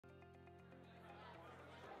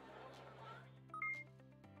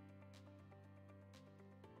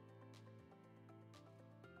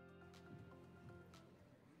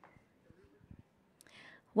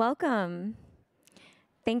Welcome.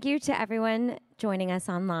 Thank you to everyone joining us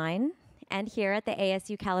online and here at the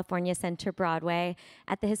ASU California Center Broadway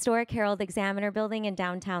at the historic Herald Examiner Building in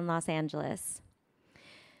downtown Los Angeles.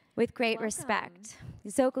 With great respect,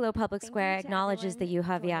 Zócalo Public Square acknowledges the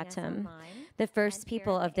Yuhaviatum, the first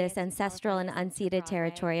people of this ancestral and unceded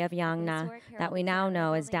territory of Yangna that we now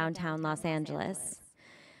know as downtown Los Angeles.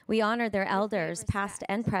 We honor their elders, past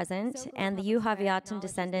and present, and the Yuhaviatum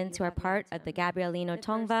descendants who are part of the Gabrielino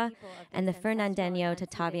Tongva and the Fernandeño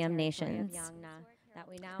Tataviam nations.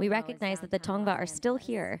 We recognize that the Tongva are still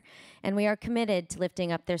here, and we are committed to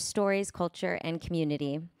lifting up their stories, culture, and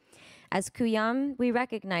community. As Kuyam, we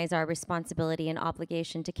recognize our responsibility and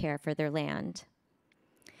obligation to care for their land.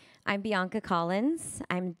 I'm Bianca Collins.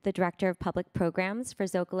 I'm the Director of Public Programs for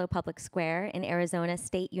Zócalo Public Square in Arizona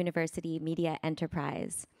State University Media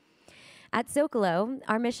Enterprise. At Zócalo,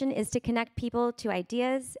 our mission is to connect people to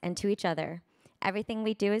ideas and to each other. Everything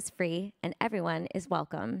we do is free, and everyone is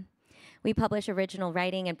welcome. We publish original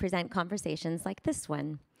writing and present conversations like this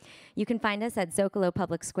one. You can find us at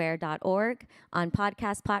zocalopublicsquare.org, on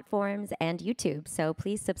podcast platforms, and YouTube, so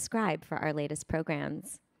please subscribe for our latest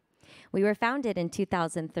programs. We were founded in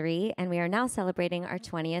 2003, and we are now celebrating our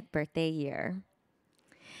 20th birthday year.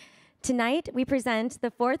 Tonight, we present the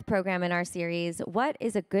fourth program in our series, What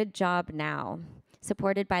is a Good Job Now?,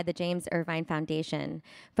 supported by the James Irvine Foundation,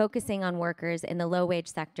 focusing on workers in the low-wage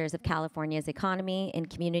sectors of California's economy in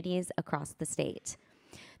communities across the state.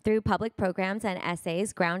 Through public programs and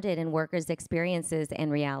essays grounded in workers' experiences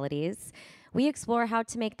and realities, we explore how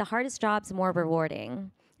to make the hardest jobs more rewarding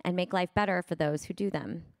and make life better for those who do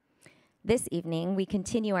them. This evening, we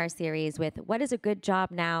continue our series with What is a Good Job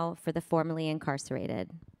Now for the Formerly Incarcerated?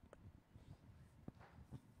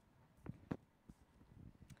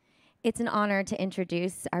 It's an honor to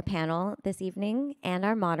introduce our panel this evening and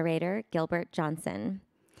our moderator, Gilbert Johnson.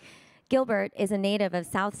 Gilbert is a native of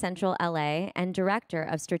South Central LA and Director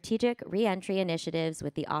of Strategic Reentry Initiatives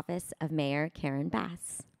with the Office of Mayor Karen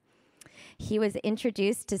Bass. He was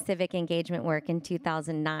introduced to civic engagement work in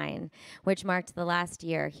 2009, which marked the last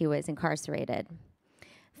year he was incarcerated.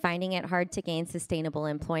 Finding it hard to gain sustainable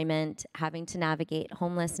employment, having to navigate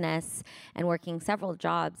homelessness, and working several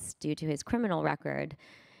jobs due to his criminal record,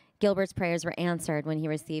 Gilbert's prayers were answered when he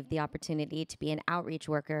received the opportunity to be an outreach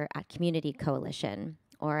worker at Community Coalition,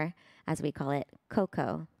 or as we call it,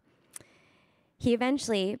 COCO. He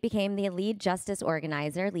eventually became the lead justice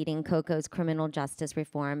organizer leading COCO's criminal justice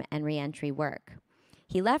reform and reentry work.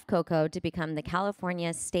 He left COCO to become the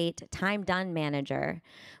California State Time Done Manager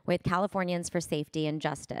with Californians for Safety and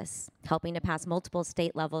Justice, helping to pass multiple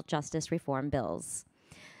state-level justice reform bills.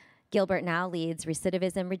 Gilbert now leads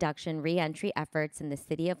recidivism reduction reentry efforts in the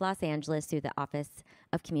city of Los Angeles through the Office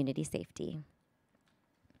of Community Safety.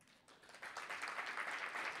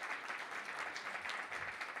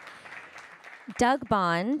 Doug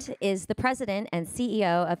Bond is the president and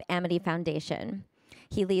CEO of Amity Foundation.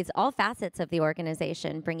 He leads all facets of the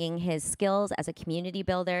organization, bringing his skills as a community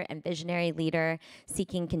builder and visionary leader,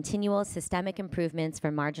 seeking continual systemic improvements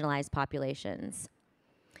for marginalized populations.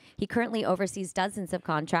 He currently oversees dozens of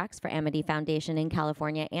contracts for Amity Foundation in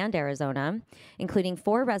California and Arizona, including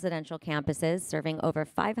 4 residential campuses serving over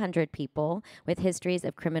 500 people with histories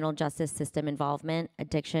of criminal justice system involvement,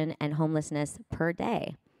 addiction, and homelessness per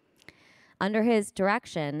day. Under his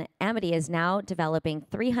direction, Amity is now developing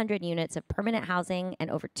 300 units of permanent housing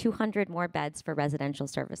and over 200 more beds for residential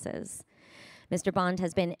services. Mr. Bond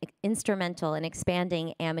has been instrumental in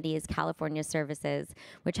expanding Amity's California services,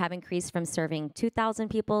 which have increased from serving 2,000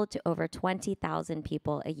 people to over 20,000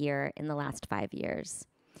 people a year in the last 5 years.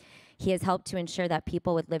 He has helped to ensure that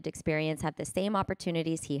people with lived experience have the same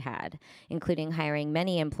opportunities he had, including hiring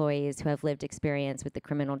many employees who have lived experience with the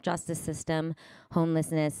criminal justice system,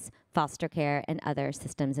 homelessness, foster care, and other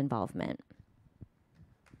systems involvement.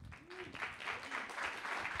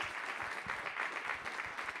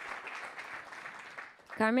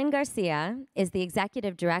 Carmen Garcia is the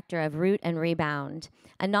executive director of Root and Rebound,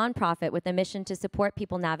 a nonprofit with a mission to support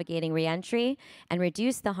people navigating reentry and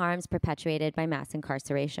reduce the harms perpetuated by mass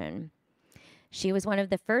incarceration. She was one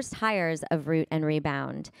of the first hires of Root and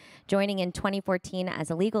Rebound, joining in 2014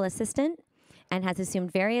 as a legal assistant, and has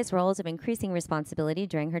assumed various roles of increasing responsibility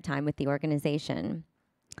during her time with the organization,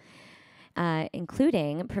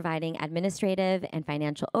 including providing administrative and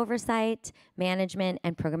financial oversight, management,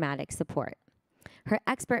 and programmatic support. Her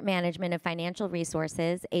expert management of financial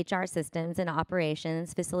resources, HR systems, and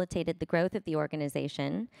operations facilitated the growth of the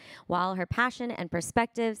organization, while her passion and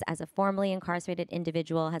perspectives as a formerly incarcerated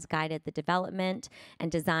individual has guided the development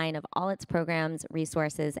and design of all its programs,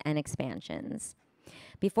 resources, and expansions.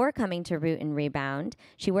 Before coming to Root and Rebound,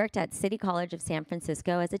 she worked at City College of San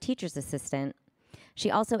Francisco as a teacher's assistant.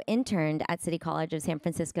 She also interned at City College of San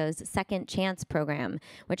Francisco's Second Chance program,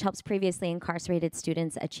 which helps previously incarcerated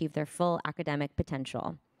students achieve their full academic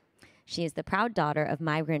potential. She is the proud daughter of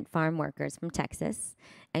migrant farm workers from Texas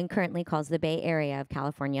and currently calls the Bay Area of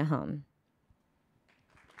California home.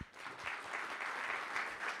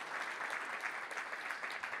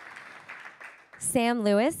 Sam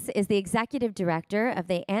Lewis is the executive director of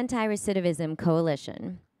the Anti-Recidivism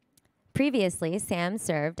Coalition. Previously, Sam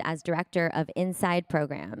served as director of Inside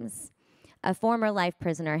Programs. A former life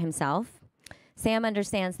prisoner himself, Sam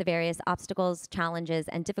understands the various obstacles, challenges,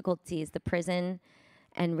 and difficulties the prison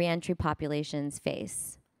and reentry populations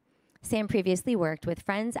face. Sam previously worked with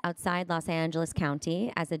Friends outside Los Angeles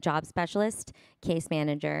County as a job specialist, case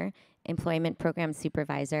manager, employment program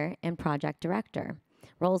supervisor, and project director,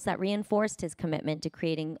 roles that reinforced his commitment to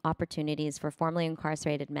creating opportunities for formerly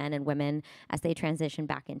incarcerated men and women as they transition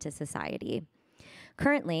back into society.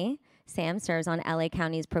 Currently, Sam serves on LA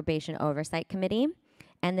County's Probation Oversight Committee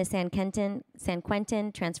and the San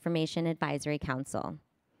Quentin Transformation Advisory Council.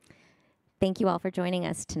 Thank you all for joining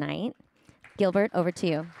us tonight. Gilbert, over to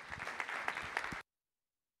you.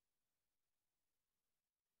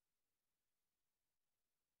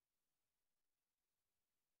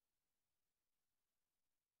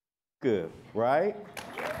 Good, right?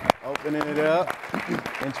 Opening it up,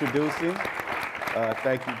 introducing.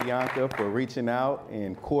 Thank you, Bianca, for reaching out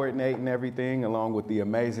and coordinating everything along with the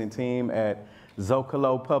amazing team at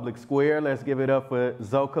Zócalo Public Square. Let's give it up for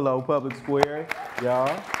Zócalo Public Square,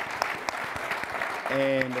 y'all.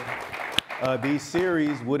 And these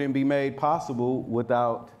series wouldn't be made possible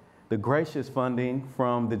without the gracious funding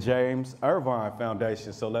from the James Irvine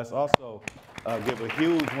Foundation. So let's also give a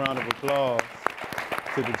huge round of applause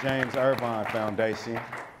to the James Irvine Foundation.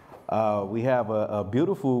 We have a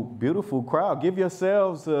beautiful, beautiful crowd. Give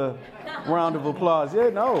yourselves a round of applause. Yeah,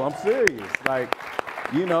 no, I'm serious. Like,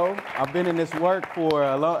 you know, I've been in this work for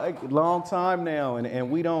a long time now, and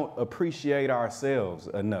we don't appreciate ourselves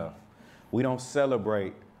enough. We don't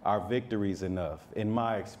celebrate our victories enough, in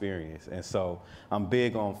my experience. And so I'm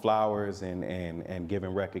big on flowers and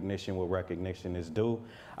giving recognition where recognition is due.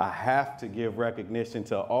 I have to give recognition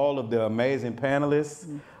to all of the amazing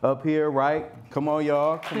panelists up here, right? Come on,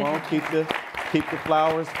 y'all, come on, keep the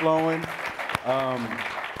flowers flowing.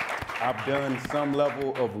 I've done some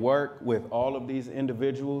level of work with all of these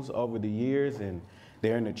individuals over the years, and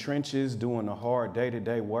they're in the trenches doing the hard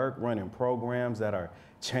day-to-day work, running programs that are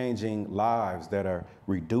changing lives, that are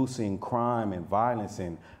reducing crime and violence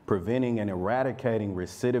and preventing and eradicating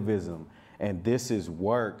recidivism. And this is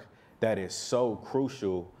work that is so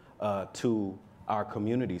crucial to our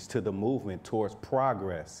communities, to the movement towards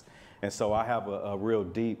progress. And so I have a real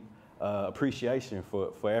deep appreciation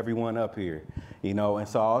for everyone up here, you know. And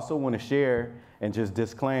so I also want to share and just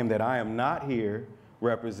disclaim that I am not here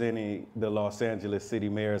representing the Los Angeles City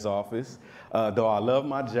Mayor's office, though I love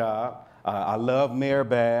my job. I love Mayor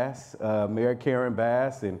Bass, Mayor Karen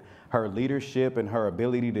Bass, and her leadership and her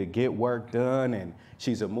ability to get work done. And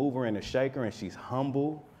she's a mover and a shaker, and she's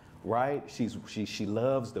humble, right? She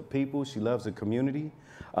loves the people, she loves the community.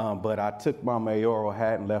 But I took my mayoral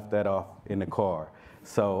hat and left that off in the car.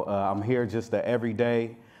 So I'm here just an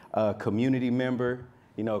everyday community member,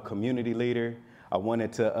 you know, community leader. I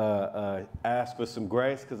wanted to ask for some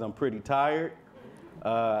grace because I'm pretty tired.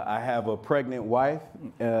 I have a pregnant wife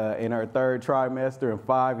in her third trimester and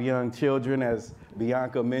 5 young children, as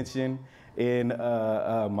Bianca mentioned in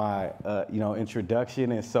my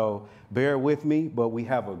introduction. And so bear with me, but we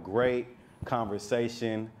have a great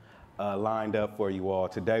conversation lined up for you all.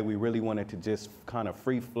 Today we really wanted to just kind of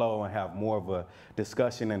free flow and have more of a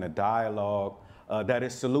discussion and a dialogue that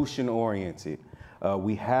is solution oriented.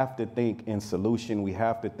 We have to think in solution, we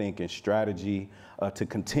have to think in strategy to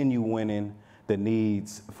continue winning the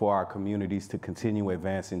needs for our communities, to continue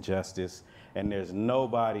advancing justice. And there's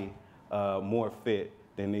nobody more fit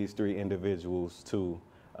than these 3 individuals to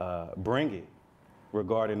bring it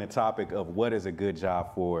regarding the topic of what is a good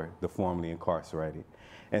job for the formerly incarcerated.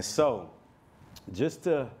 And so just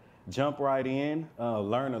to jump right in,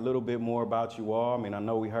 learn a little bit more about you all. I mean, I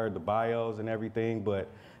know we heard the bios and everything, but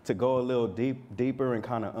to go a little deeper and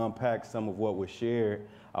kind of unpack some of what was shared,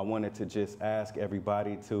 I wanted to just ask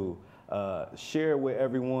everybody to share with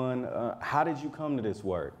everyone, how did you come to this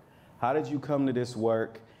work? How did you come to this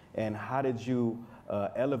work, and how did you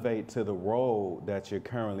elevate to the role that you're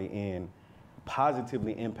currently in,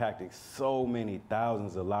 positively impacting so many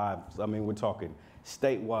thousands of lives? I mean, we're talking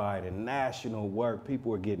statewide and national work.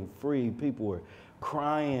 People are getting free. People are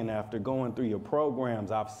crying after going through your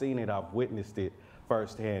programs. I've seen it, I've witnessed it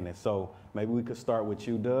firsthand. And so maybe we could start with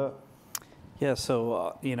you, Doug. Yeah,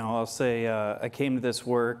 so, I'll say I came to this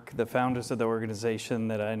work, the founders of the organization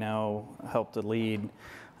that I now help to lead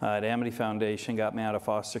at Amity Foundation got me out of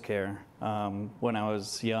foster care when I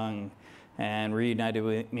was young and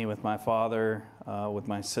reunited me with my father, with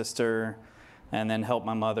my sister, and then helped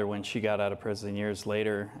my mother when she got out of prison years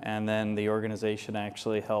later. And then the organization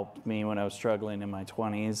actually helped me when I was struggling in my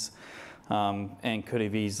 20s. And could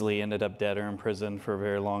have easily ended up dead or in prison for a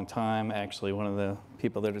very long time. Actually, one of the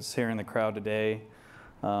people that is here in the crowd today,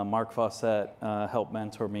 Mark Fawcett, helped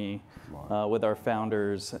mentor me with our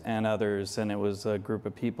founders and others, and it was a group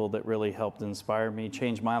of people that really helped inspire me,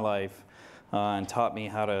 change my life, and taught me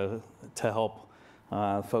how to help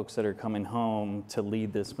folks that are coming home to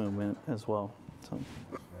lead this movement as well. So.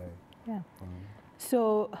 Yeah.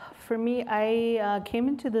 So for me, I came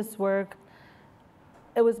into this work.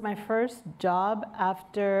 It was my first job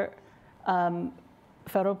after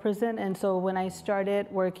federal prison, and so when I started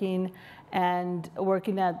working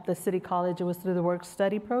at the City College, it was through the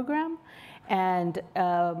work-study program, and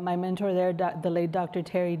my mentor there, the late Dr.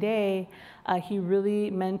 Terry Day, he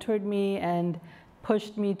really mentored me and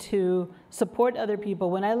pushed me to support other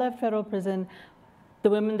people. When I left federal prison, the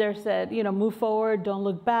women there said, move forward, don't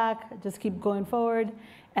look back, just keep going forward.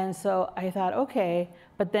 And so I thought, okay,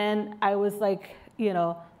 but then I was like,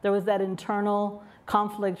 there was that internal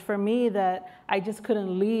conflict for me that I just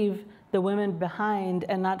couldn't leave the women behind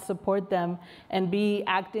and not support them and be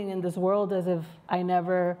acting in this world as if I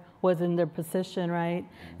never was in their position, right?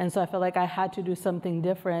 And so I felt like I had to do something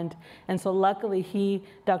different. And so luckily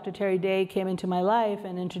Dr. Terry Day came into my life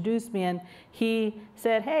and introduced me, and he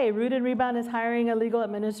said, hey, Root and Rebound is hiring a legal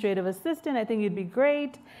administrative assistant. I think you'd be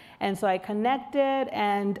great. And so I connected,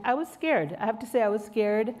 and I was scared. I have to say I was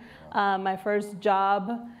scared. My first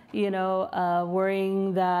job,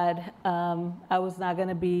 worrying that I was not going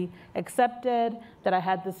to be accepted, that I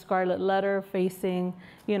had this scarlet letter facing,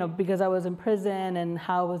 because I was in prison, and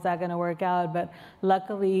how was that going to work out? But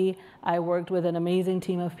luckily, I worked with an amazing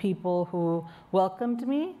team of people who welcomed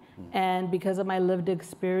me. And because of my lived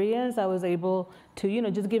experience, I was able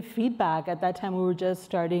to, just give feedback. At that time, we were just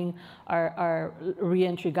starting our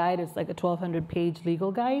reentry guide. It's like a 1,200-page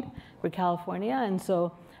legal guide for California. And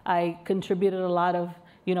so I contributed a lot of,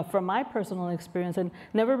 from my personal experience, and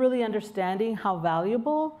never really understanding how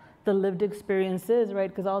valuable the lived experience is,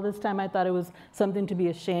 right? Because all this time I thought it was something to be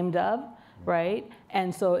ashamed of, right?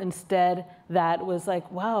 And so instead, that was like,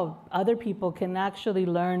 wow, other people can actually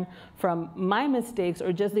learn from my mistakes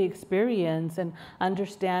or just the experience and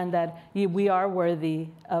understand that we are worthy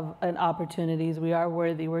of opportunities. We are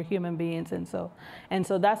worthy. We're human beings. And so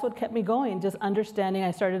that's what kept me going, just understanding.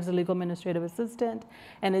 I started as a legal administrative assistant,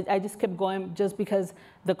 and I just kept going just because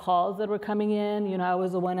the calls that were coming in, I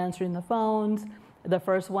was the one answering the phones. The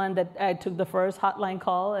first one that I took the first hotline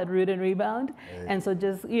call at Root and Rebound. And so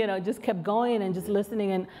just kept going and just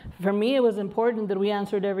listening. And for me, it was important that we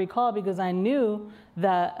answered every call because I knew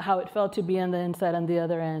how it felt to be on the inside on the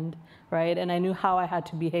other end, right? And I knew how I had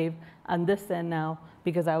to behave on this end now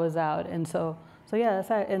because I was out. And so yeah,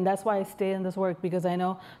 that's why I stay in this work, because I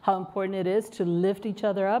know how important it is to lift each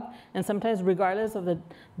other up. And sometimes regardless of the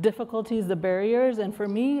difficulties, the barriers, and for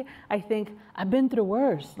me, I think I've been through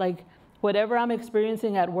worse. Like, whatever I'm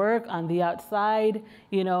experiencing at work, on the outside,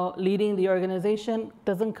 leading the organization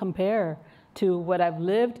doesn't compare to what I've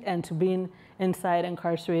lived and to being inside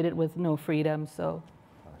incarcerated with no freedom. So,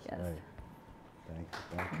 yes. Right.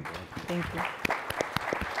 Thank you.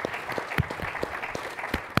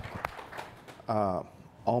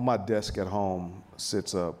 On my desk at home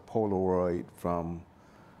sits a Polaroid from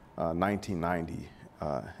 1990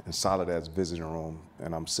 in Soledad's visiting room,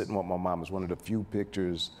 and I'm sitting with my mom. It's one of the few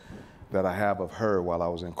pictures that I have of her while I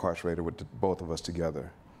was incarcerated with both of us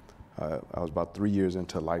together. I was about 3 years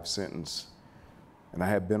into a life sentence, and I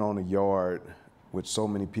had been on the yard with so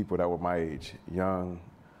many people that were my age, young,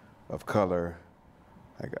 of color.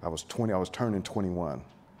 Like I was turning 21.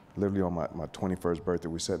 Literally on my 21st birthday,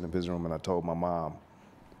 we sat in the visiting room and I told my mom,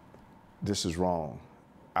 this is wrong.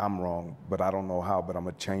 I'm wrong, but I don't know how, but I'm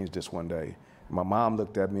gonna change this one day. And my mom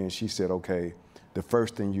looked at me and she said, okay, the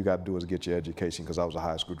first thing you got to do is get your education, because I was a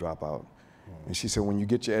high school dropout. And she said, when you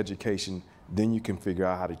get your education, then you can figure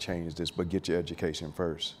out how to change this, but get your education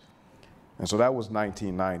first. And so that was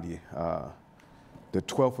 1990. The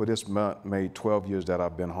 12th of this month made 12 years that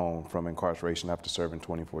I've been home from incarceration after serving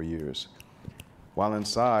 24 years. While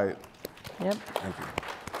inside, yep. Thank you.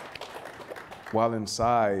 While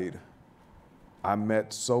inside, I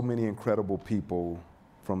met so many incredible people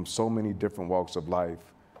from so many different walks of life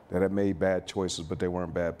that had made bad choices, but they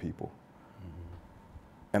weren't bad people.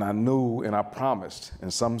 And I knew and I promised,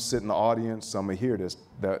 and some sit in the audience, some will hear this,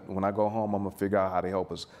 that when I go home, I'm gonna figure out how to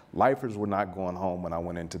help us. Lifers were not going home when I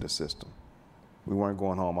went into the system. We weren't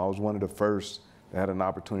going home. I was one of the first that had an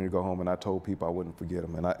opportunity to go home, and I told people I wouldn't forget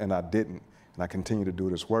them, and I didn't, and I continue to do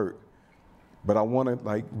this work. But I want to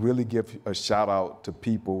like really give a shout out to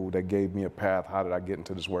people that gave me a path. How did I get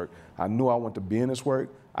into this work? I knew I wanted to be in this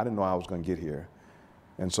work. I didn't know how I was going to get here.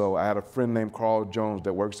 And so I had a friend named Carl Jones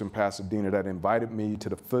that works in Pasadena that invited me to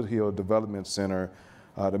the Foothill Development Center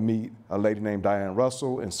to meet a lady named Diane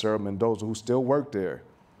Russell and Sarah Mendoza, who still work there.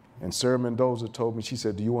 And Sarah Mendoza told me, she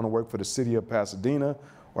said, do you want to work for the city of Pasadena,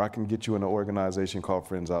 or I can get you in an organization called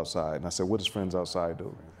Friends Outside? And I said, what does Friends Outside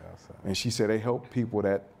do? And she said, they help people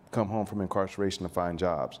that come home from incarceration to find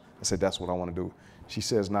jobs. I said, that's what I want to do. She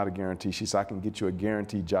says, not a guarantee. She said, I can get you a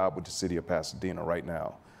guaranteed job with the city of Pasadena right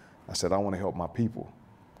now. I said, I want to help my people.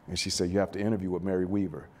 And she said, you have to interview with Mary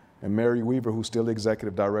Weaver. And Mary Weaver, who's still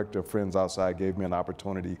executive director of Friends Outside, gave me an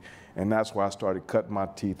opportunity. And that's where I started cutting my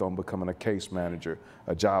teeth on becoming a case manager,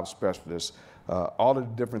 a job specialist, all of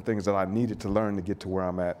the different things that I needed to learn to get to where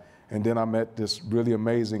I'm at. And then I met this really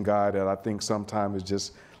amazing guy that I think sometimes is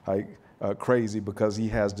just like crazy because he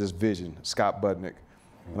has this vision, Scott Budnick.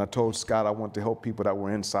 And I told Scott I want to help people that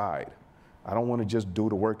were inside. I don't want to just do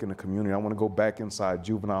the work in the community. I want to go back inside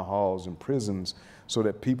juvenile halls and prisons so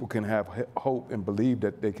that people can have hope and believe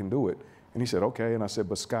that they can do it. And he said, okay. And I said,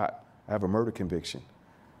 but Scott, I have a murder conviction.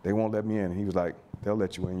 They won't let me in. And he was like, they'll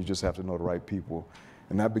let you in. You just have to know the right people.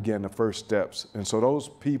 And that began the first steps. And so those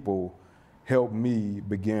people helped me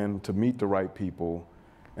begin to meet the right people.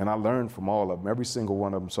 And I learned from all of them, every single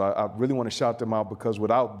one of them. So I really want to shout them out because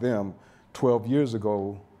without them, 12 years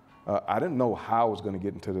ago, I didn't know how I was going to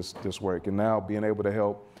get into this work. And now being able to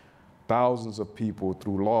help thousands of people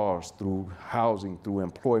through laws, through housing, through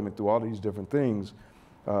employment, through all these different things,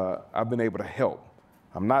 I've been able to help.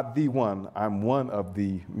 I'm not the one, I'm one of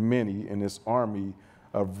the many in this army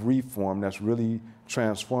of reform that's really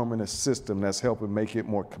transforming a system that's helping make it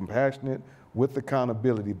more compassionate, with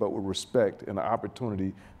accountability, but with respect and the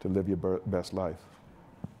opportunity to live your best life.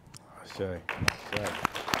 Shay.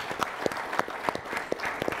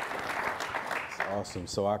 Awesome.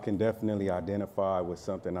 So I can definitely identify with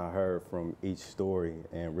something I heard from each story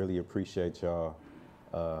and really appreciate y'all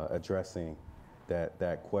addressing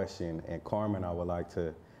that question. And Carmen, I would like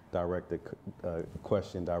to direct the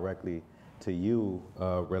question directly to you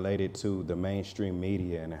related to the mainstream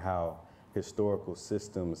media and how historical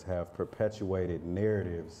systems have perpetuated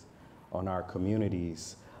narratives on our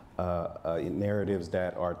communities, narratives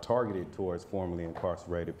that are targeted towards formerly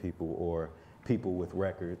incarcerated people or people with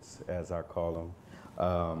records, as I call them.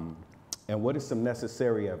 And what is some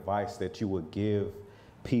necessary advice that you would give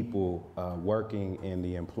people working in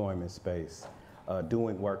the employment space,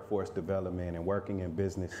 doing workforce development and working in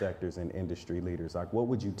business sectors and industry leaders? Like, what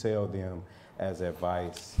would you tell them as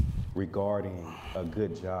advice regarding a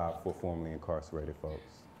good job for formerly incarcerated folks?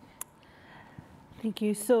 Thank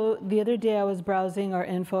you. So the other day I was browsing our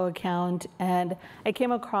info account and I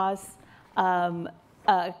came across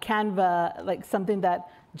Canva, like something that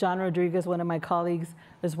John Rodriguez, one of my colleagues,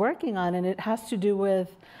 is working on, and it has to do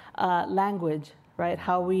with language, right?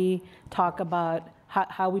 How we talk about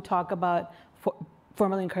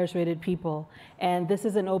formerly incarcerated people. And this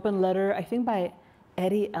is an open letter, I think by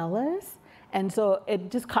Eddie Ellis. And so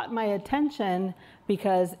it just caught my attention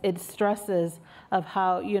because it stresses of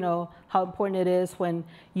how, how important it is when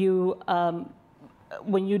you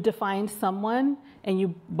define someone and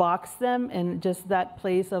you box them in just that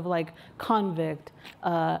place of like convict,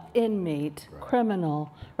 inmate, right,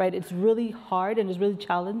 criminal, right? It's really hard and it's really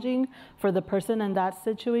challenging for the person in that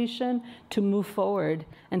situation to move forward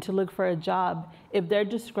and to look for a job. If they're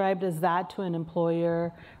described as that to an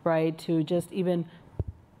employer, right, to just even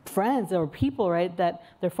friends or people, right, that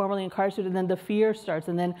they're formerly incarcerated, and then the fear starts,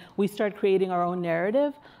 and then we start creating our own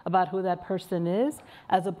narrative about who that person is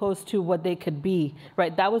as opposed to what they could be,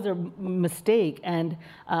 right? That was a mistake. And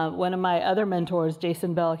one of my other mentors,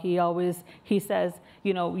 Jason Bell, he says,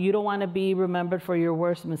 you don't want to be remembered for your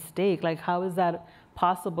worst mistake. Like, how is that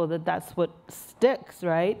possible that that's what sticks,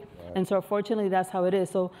 right? And so fortunately, that's how it is.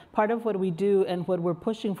 So part of what we do and what we're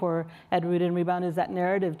pushing for at Root and Rebound is that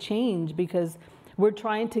narrative change, because we're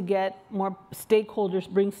trying to get more stakeholders,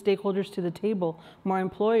 bring stakeholders to the table, more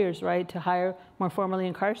employers, right, to hire more formerly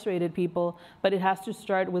incarcerated people. But it has to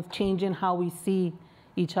start with changing how we see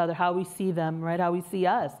each other, how we see them, right? How we see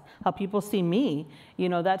us, how people see me,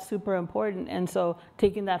 that's super important. And so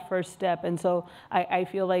taking that first step. And so I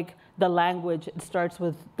feel like the language, it starts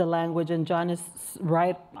with the language, and John is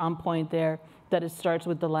right on point there, that it starts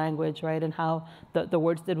with the language, right? And how the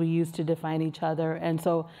words that we use to define each other. And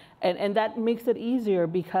so, and that makes it easier,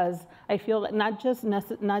 because I feel that not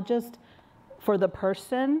just for the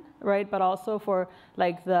person, right, but also for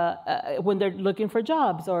like when they're looking for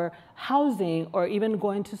jobs or housing or even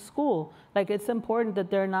going to school. Like, it's important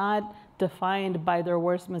that they're not defined by their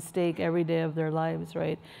worst mistake every day of their lives,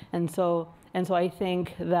 right? And so I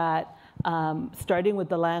think that starting with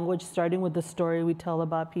the language, starting with the story we tell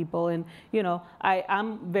about people, and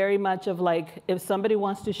I'm very much of like, if somebody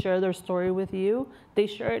wants to share their story with you, they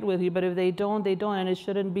share it with you, but if they don't, they don't, and it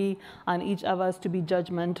shouldn't be on each of us to be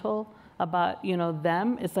judgmental about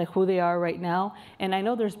them. It's like who they are right now. And I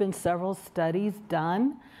know there's been several studies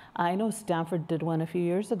done. I know Stanford did one a few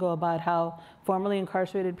years ago about how formerly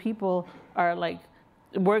incarcerated people are like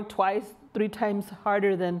work twice, 3 times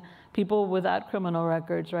harder than people without criminal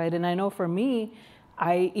records, right? And I know for me,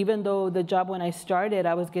 even though the job when I started,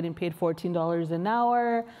 I was getting paid $14 an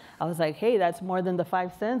hour. I was like, hey, that's more than the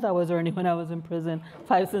 5 cents I was earning when I was in prison,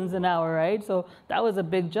 5 cents an hour, right? So that was a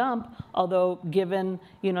big jump. Although given,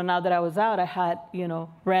 now that I was out, I had,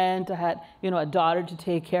 rent, I had, a daughter to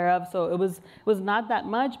take care of. So it was not that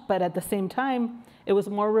much, but at the same time, it was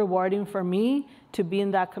more rewarding for me to be in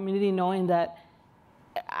that community, knowing that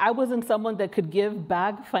I wasn't someone that could give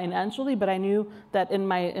back financially, but I knew that in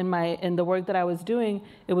the work that I was doing,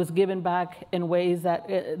 it was given back in ways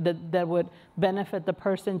that would benefit the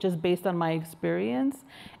person just based on my experience,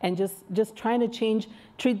 and just trying to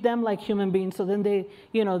treat them like human beings. So then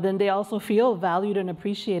they also feel valued and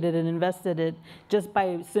appreciated and invested in, just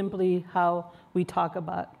by simply how we talk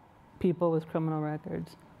about people with criminal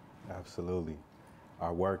records. Absolutely.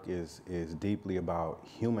 Our work is deeply about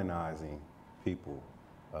humanizing people.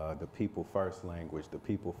 The people first language, the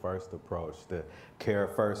people first approach, the care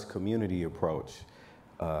first community approach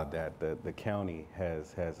that the county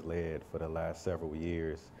has led for the last several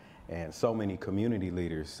years. And so many community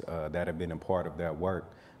leaders that have been a part of that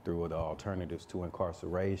work through the Alternatives to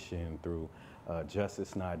Incarceration, through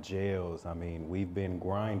Justice Not Jails. I mean, we've been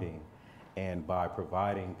grinding, and by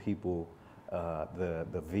providing people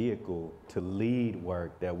the vehicle to lead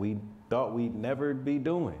work that we thought we'd never be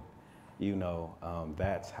doing.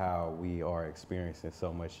 That's how we are experiencing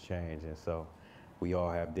so much change. And so we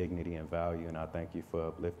all have dignity and value, and I thank you for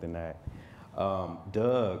uplifting that.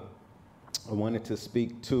 Doug, I wanted to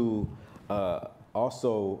speak to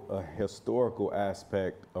also a historical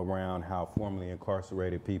aspect around how formerly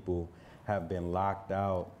incarcerated people have been locked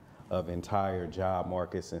out of entire job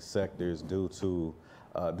markets and sectors due to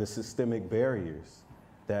the systemic barriers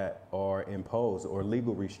that are imposed, or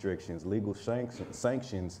legal restrictions, legal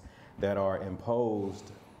sanctions that are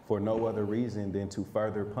imposed for no other reason than to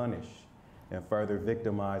further punish and further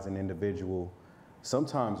victimize an individual,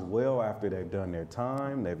 sometimes well after they've done their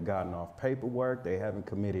time, they've gotten off paperwork, they haven't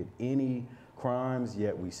committed any crimes,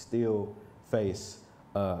 yet we still face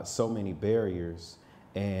so many barriers.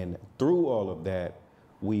 And through all of that,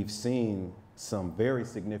 we've seen some very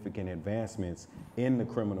significant advancements in the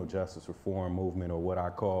criminal justice reform movement, or what I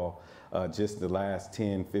call just the last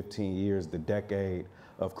 10, 15 years, the decade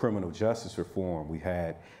of criminal justice reform. We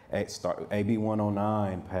had AB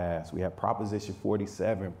 109 passed, we had Proposition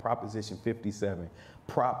 47, Proposition 57,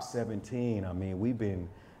 Prop 17. I mean, we've been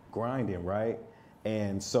grinding, right?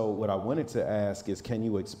 And so what I wanted to ask is, can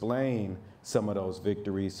you explain some of those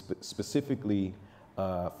victories, specifically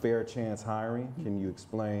fair chance hiring? Can you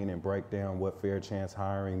explain and break down what fair chance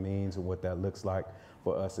hiring means and what that looks like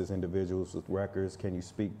for us as individuals with records? Can you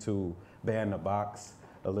speak to ban the box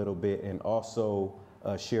a little bit, and also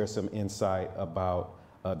share some insight about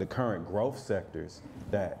the current growth sectors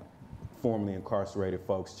that formerly incarcerated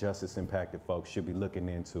folks, justice impacted folks should be looking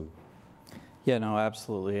into? Yeah, no,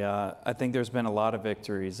 absolutely. I think there's been a lot of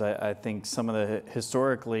victories. I think some of the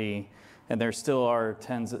historically, and there still are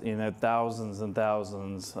tens, thousands and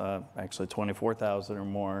thousands, actually 24,000 or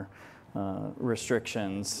more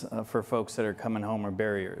restrictions for folks that are coming home, or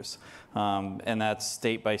barriers. And that's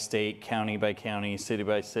state by state, county by county, city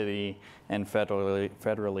by city, and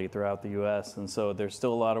federally throughout the U.S. And so there's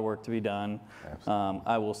still a lot of work to be done.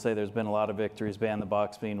 I will say there's been a lot of victories, ban the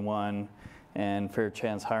box being one, and fair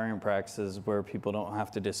chance hiring practices where people don't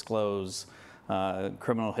have to disclose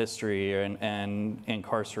criminal history and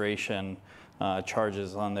incarceration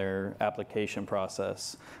charges on their application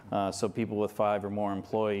process. So people with 5 or more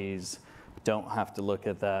employees don't have to look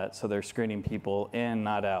at that. So they're screening people in,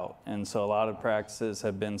 not out. And so a lot of practices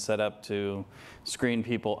have been set up to screen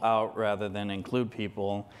people out rather than include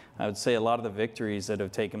people. I would say a lot of the victories that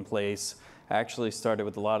have taken place actually started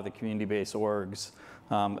with a lot of the community-based orgs.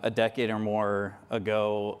 A decade or more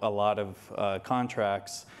ago, a lot of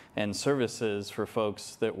contracts and services for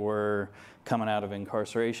folks that were coming out of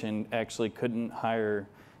incarceration actually couldn't hire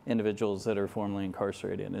individuals that are formerly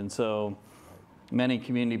incarcerated. And so many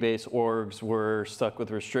community-based orgs were stuck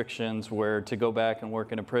with restrictions where to go back and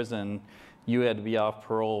work in a prison, you had to be off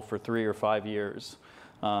parole for 3 or 5 years.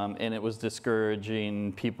 And it was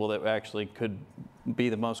discouraging people that actually could be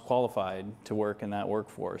the most qualified to work in that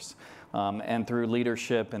workforce. And through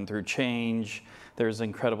leadership and through change, there's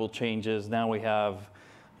incredible changes. Now we have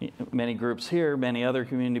many groups here, many other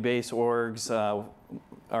community-based orgs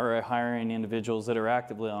are hiring individuals that are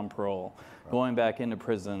actively on parole, going back into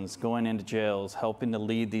prisons, going into jails, helping to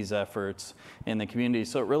lead these efforts in the community.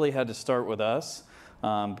 So it really had to start with us,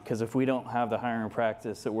 because if we don't have the hiring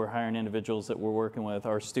practice that we're hiring individuals that we're working with,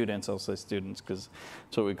 our students, I'll say students because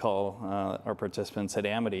that's what we call our participants at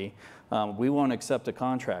Amity, we won't accept a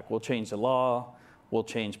contract. We'll change the law, we'll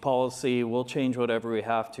change policy, we'll change whatever we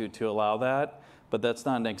have to allow that, but that's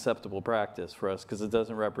not an acceptable practice for us because it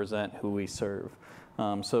doesn't represent who we serve.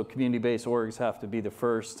 So community-based orgs have to be the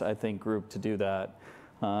first, I think, group to do that.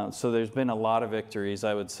 So there's been a lot of victories,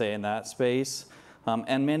 I would say, in that space,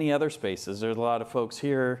 and many other spaces. There's a lot of folks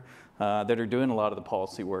here that are doing a lot of the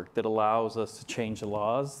policy work that allows us to change the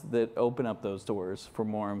laws that open up those doors for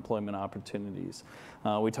more employment opportunities.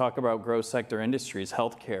 We talk about growth sector industries.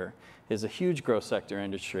 Healthcare is a huge growth sector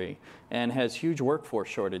industry and has huge workforce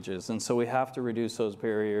shortages, and so we have to reduce those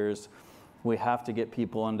barriers. We have to get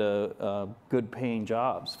people into good paying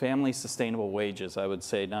jobs, family sustainable wages, I would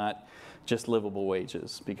say, not just livable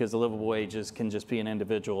wages, because the livable wages can just be an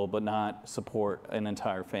individual but not support an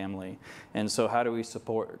entire family. And so how do we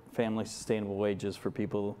support family sustainable wages for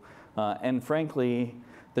people? And frankly,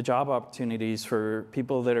 the job opportunities for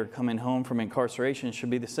people that are coming home from incarceration should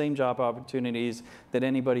be the same job opportunities that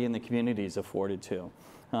anybody in the community is afforded to.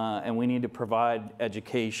 And we need to provide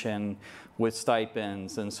education with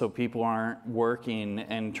stipends, and so people aren't working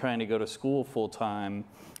and trying to go to school full time.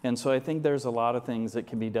 And so I think there's a lot of things that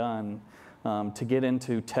can be done to get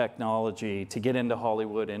into technology, to get into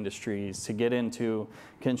Hollywood industries, to get into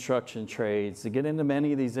construction trades, to get into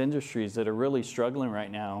many of these industries that are really struggling right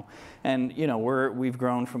now. And you know, we've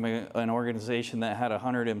grown from an organization that had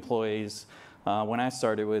 100 employees when I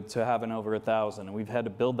started with to having over 1,000, and we've had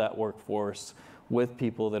to build that workforce with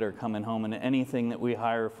people that are coming home, and anything that we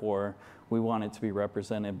hire for, we want it to be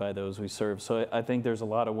represented by those we serve. So I think there's a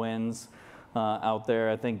lot of wins out there.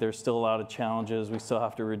 I think there's still a lot of challenges. We still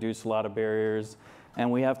have to reduce a lot of barriers,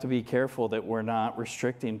 and we have to be careful that we're not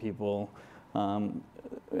restricting people and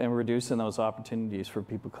reducing those opportunities for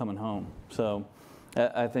people coming home. So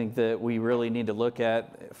I think that we really need to look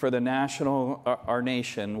at, for the national, our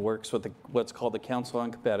nation works with what's called the Council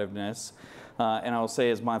on Competitiveness, and I'll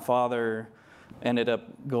say as my father ended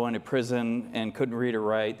up going to prison and couldn't read or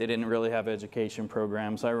write. They didn't really have education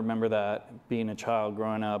programs. I remember that being a child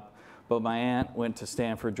growing up. But my aunt went to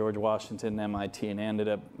Stanford, George Washington, MIT, and ended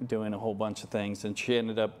up doing a whole bunch of things. And she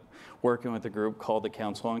ended up working with a group called the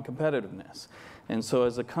Council on Competitiveness. And so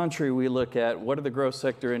as a country, we look at what are the growth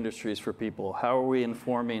sector industries for people? How are we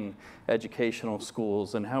informing educational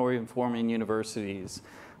schools? And how are we informing universities?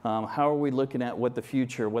 How are we looking at what the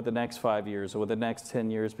future, what the next 5 years, or what the next 10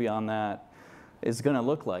 years beyond that is going to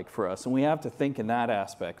look like for us? And we have to think in that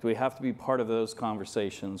aspect. We have to be part of those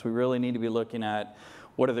conversations. We really need to be looking at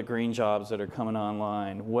what are the green jobs that are coming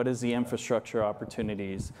online? What is the infrastructure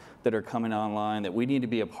opportunities that are coming online that we need to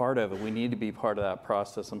be a part of, and we need to be part of that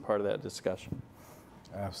process and part of that discussion.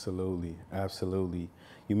 Absolutely, absolutely.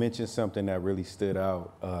 You mentioned something that really stood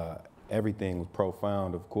out. Everything was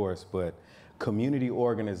profound, of course, but community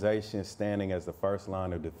organizations standing as the first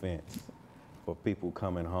line of defense for people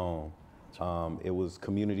coming home. It was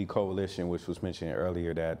Community Coalition, which was mentioned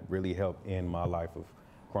earlier, that really helped end my life of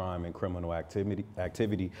crime and criminal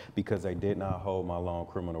activity because they did not hold my long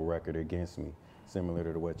criminal record against me,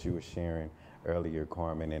 similar to what you were sharing earlier,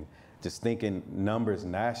 Carmen. And just thinking numbers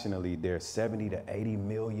nationally, there's 70 to 80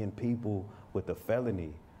 million people with a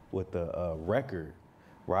felony, with a record,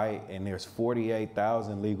 right? And there's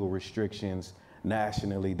 48,000 legal restrictions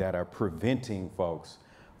nationally that are preventing folks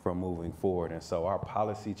from moving forward. And so our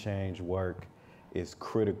policy change work is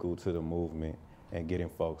critical to the movement and getting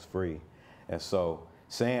folks free. And so,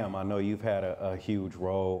 Sam, I know you've had a huge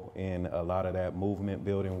role in a lot of that movement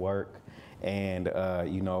building work. And,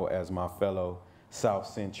 you know, as my fellow South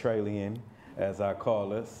Centralian, as I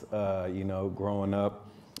call us, you know, growing up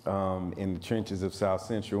in the trenches of South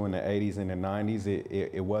Central in the 80s and the 90s,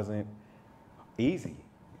 it wasn't easy.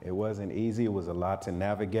 It wasn't easy. It was a lot to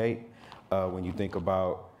navigate. When you think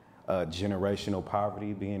about generational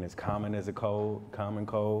poverty being as common as a common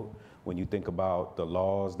code, when you think about the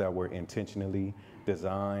laws that were intentionally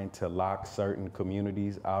designed to lock certain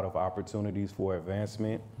communities out of opportunities for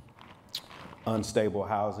advancement, unstable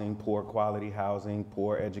housing, poor quality housing,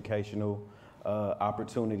 poor educational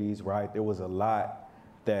opportunities, right? There was a lot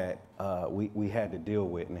that we had to deal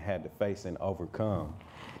with and had to face and overcome.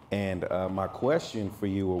 And my question for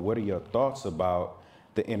you, or what are your thoughts about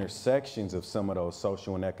the intersections of some of those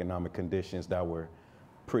social and economic conditions that were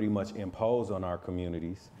pretty much imposed on our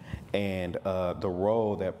communities, and the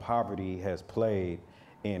role that poverty has played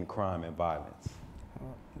in crime and violence?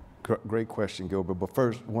 Great question, Gilbert. But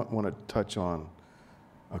first, want to touch on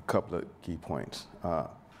a couple of key points.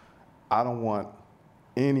 I don't want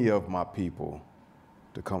any of my people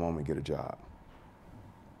to come home and get a job.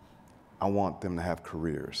 I want them to have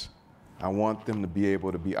careers. I want them to be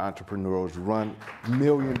able to be entrepreneurs, run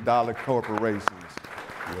million-dollar corporations.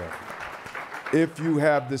 Yeah. If you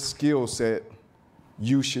have the skill set,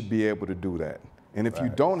 you should be able to do that. And if you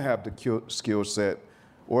don't have the skill set,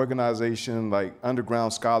 organization like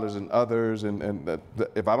Underground Scholars and others, and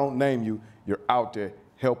if I don't name you, you're out there.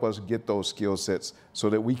 Help us get those skill sets so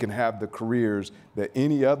that we can have the careers that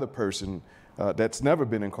any other person that's never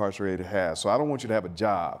been incarcerated has. So I don't want you to have a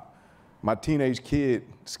job. My teenage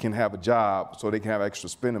kids can have a job so they can have extra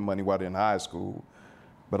spending money while they're in high school.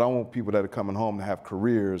 But I want people that are coming home to have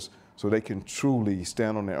careers so they can truly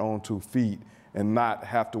stand on their own 2 feet and not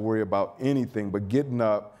have to worry about anything but getting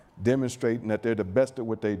up, demonstrating that they're the best at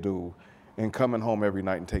what they do, and coming home every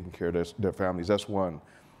night and taking care of their families. That's one.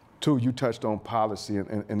 2, you touched on policy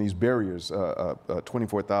and these barriers,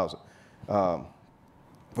 24,000. For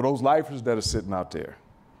those lifers that are sitting out there,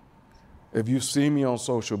 if you've seen me on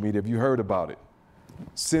social media, if you heard about it,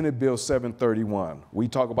 Senate Bill 731, we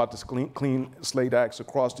talk about the Clean Slate Acts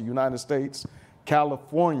across the United States.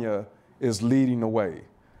 California is leading the way.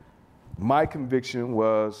 My conviction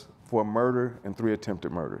was for murder and 3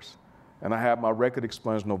 attempted murders. And I had my record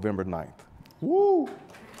expunged November 9th. Woo!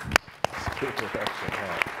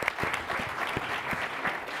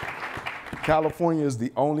 California is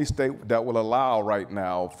the only state that will allow right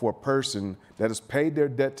now for a person that has paid their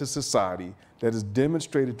debt to society, that has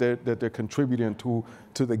demonstrated that they're contributing to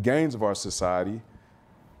the gains of our society,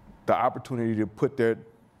 the opportunity to put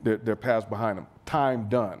their past behind them. Time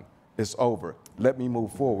done. It's over. Let me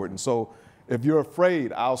move forward. And so if you're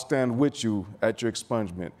afraid, I'll stand with you at your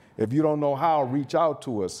expungement. If you don't know how, reach out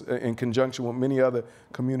to us in conjunction with many other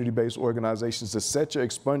community-based organizations to set your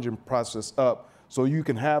expungement process up so you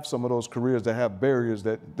can have some of those careers that have barriers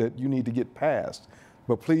that you need to get past.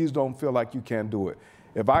 But please don't feel like you can't do it.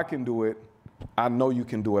 If I can do it, I know you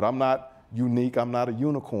can do it. I'm not unique. I'm not a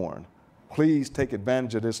unicorn. Please take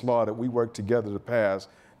advantage of this law that we work together to pass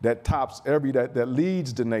that tops that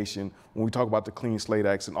leads the nation when we talk about the Clean Slate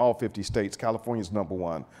Acts in all 50 states. California's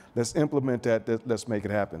 #1. Let's implement that. Let's make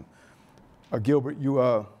it happen. Gilbert,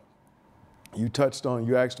 you touched on,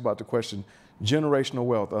 you asked about the question, generational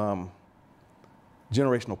wealth,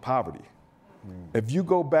 generational poverty. If you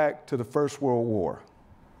go back to the First World War,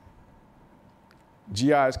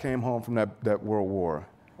 GIs came home from that World War,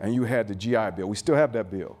 and you had the GI Bill. We still have that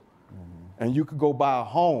bill. And you could go buy a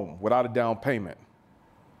home without a down payment.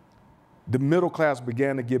 The middle class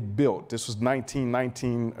began to get built. This was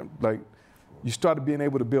 1919, like, you started being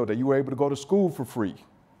able to build that. You were able to go to school for free.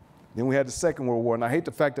 Then we had the Second World War, and I hate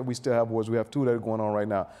the fact that we still have wars. We have 2 that are going on right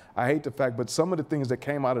now. I hate the fact, but some of the things that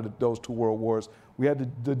came out of those 2 world wars, we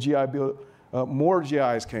had the GI Bill, more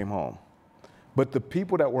GIs came home. But the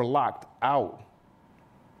people that were locked out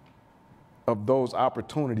of those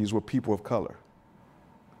opportunities were people of color.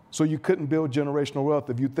 So you couldn't build generational wealth.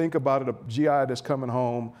 If you think about it, a GI that's coming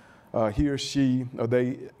home, he or she, or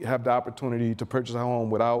they have the opportunity to purchase a home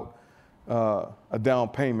without a down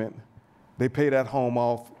payment. They pay that home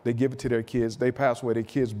off, they give it to their kids, they pass away, their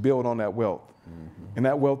kids build on that wealth. And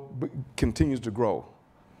that wealth continues to grow.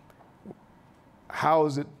 How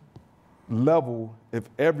is it level if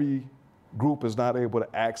every group is not able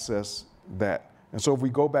to access that? And so if we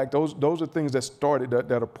go back, those are things that started,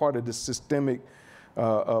 that are part of this systemic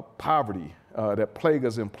poverty that plague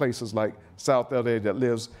us in places like South LA that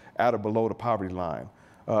lives at or below the poverty line.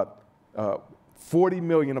 40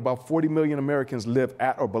 million Americans live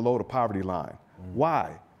at or below the poverty line.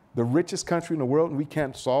 Why? The richest country in the world, and we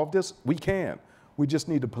can't solve this? We can. We just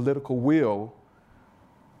need the political will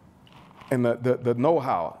and the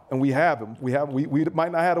know-how, and we have them. We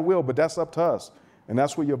might not have the will, but that's up to us, and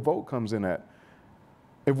that's where your vote comes in at.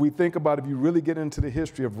 If we think about, if you really get into the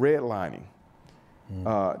history of redlining,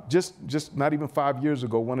 just not even 5 years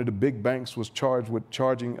ago, one of the big banks was charged with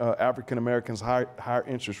charging African Americans higher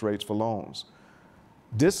interest rates for loans.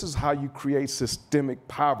 This is how you create systemic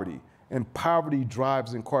poverty, and poverty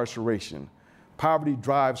drives incarceration. Poverty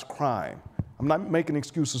drives crime. I'm not making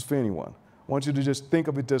excuses for anyone. I want you to just think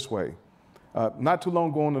of it this way. Not too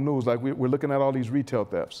long ago on the news, like we're looking at all these retail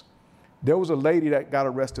thefts. There was a lady that got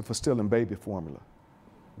arrested for stealing baby formula.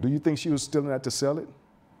 Do you think she was stealing that to sell it?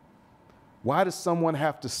 Why does someone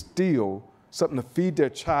have to steal something to feed their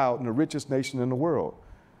child in the richest nation in the world?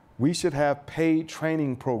 We should have paid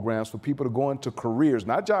training programs for people to go into careers,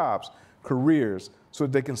 not jobs, careers, so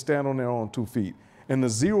that they can stand on their own 2 feet. And the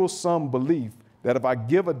zero-sum belief that if I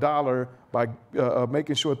give $1 by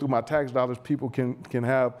making sure through my tax dollars people can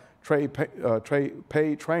have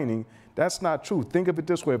paid training, that's not true. Think of it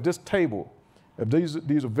this way. If this table, if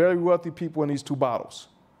these are very wealthy people in these 2 bottles,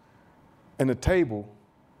 and the table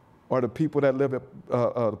are the people that live at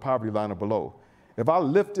the poverty line or below. If I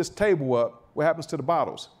lift this table up, what happens to the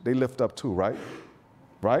bottles? They lift up too, right?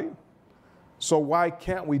 Right? So why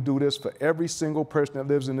can't we do this for every single person that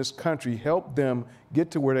lives in this country, help them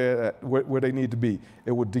get to where they're at, where they need to be?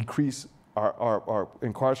 It will decrease our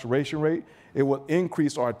incarceration rate. It will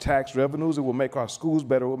increase our tax revenues. It will make our schools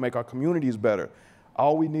better. It will make our communities better.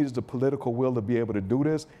 All we need is the political will to be able to do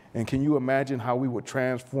this. And can you imagine how we would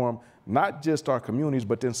transform not just our communities,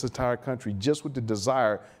 but this entire country, just with the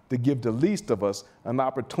desire to give the least of us an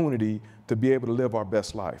opportunity to be able to live our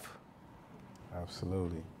best life?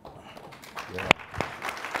 Absolutely. Yeah.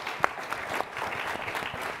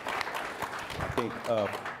 I think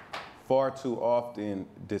far too often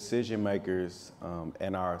decision makers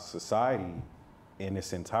in our society in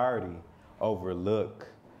its entirety overlook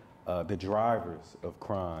the drivers of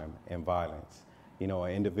crime and violence. You know,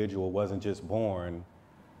 an individual wasn't just born,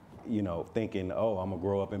 you know, thinking, oh, I'm gonna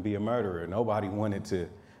grow up and be a murderer. Nobody wanted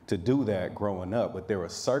to do that growing up, but there were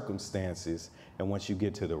circumstances, and once you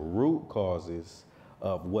get to the root causes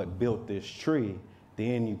of what built this tree,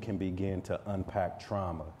 then you can begin to unpack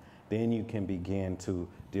trauma. Then you can begin to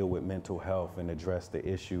deal with mental health and address the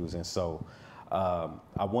issues. And so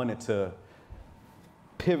I wanted to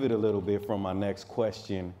pivot a little bit from my next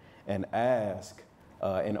question and ask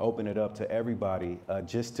and open it up to everybody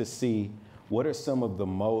just to see what are some of the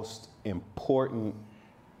most important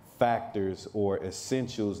factors or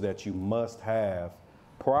essentials that you must have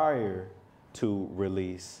prior to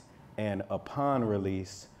release and upon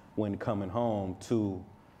release when coming home to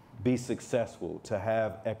be successful, to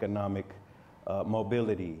have economic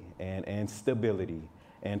mobility and stability,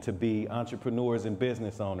 and to be entrepreneurs and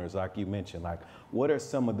business owners like you mentioned. Like, what are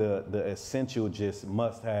some of the essential just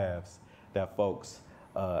must-haves that folks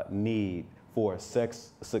need for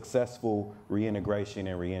successful reintegration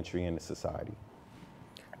and reentry into society?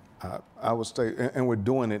 I would say, and we're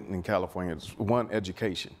doing it in California, it's one,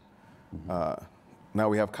 education. Mm-hmm. Now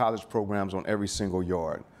we have college programs on every single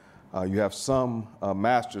yard. You have some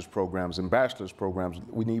master's programs and bachelor's programs.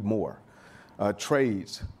 We need more.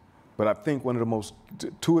 Trades. But I think one of the most,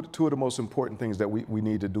 two of the most important things that we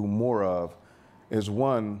need to do more of is,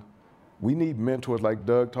 one, we need mentors like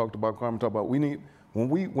Doug talked about, Carmen talked about. We need,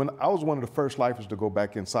 when I was one of the first lifers to go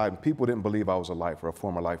back inside, and people didn't believe I was a lifer, a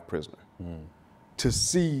former life prisoner. Mm. To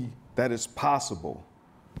see that it's possible,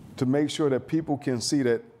 to make sure that people can see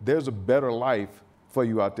that there's a better life for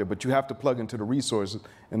you out there, but you have to plug into the resources.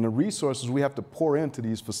 And the resources we have to pour into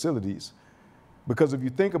these facilities. Because if you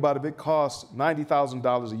think about it, it costs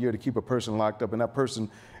 $90,000 a year to keep a person locked up, and that person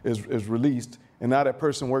is released, and now that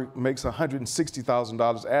person makes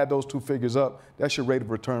 $160,000. Add those two figures up, that's your rate of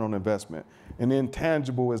return on investment. And the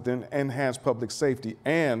intangible is then enhanced public safety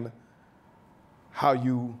and how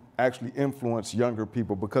you actually influence younger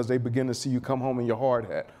people, because they begin to see you come home in your hard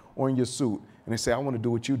hat or in your suit, and they say, I want to do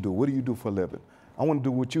what you do. What do you do for a living? I want to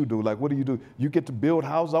do what you do. Like, what do you do? You get to build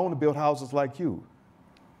houses. I want to build houses like you.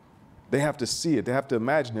 They have to see it. They have to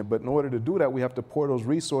imagine it. But in order to do that, we have to pour those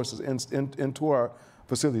resources into our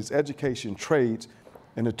facilities, education, trades.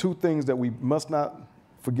 And the two things that we must not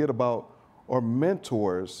forget about are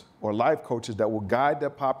mentors or life coaches that will guide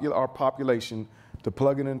our population to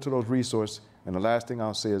plug it into those resources. And the last thing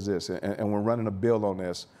I'll say is this, and we're running a bill on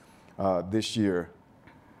this this year,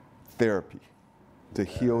 therapy to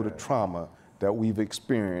heal the trauma that we've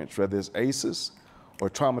experienced, whether it's ACEs or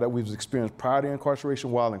trauma that we've experienced prior to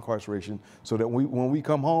incarceration, while incarceration, so that when we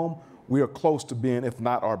come home, we are close to being, if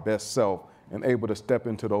not our best self, and able to step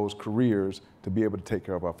into those careers to be able to take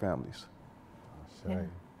care of our families. Yeah.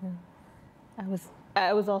 Yeah.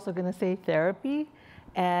 I was also going to say therapy,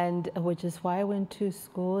 and which is why I went to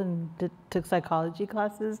school and took psychology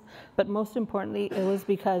classes. But most importantly, it was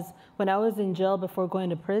because when I was in jail before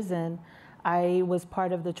going to prison, I was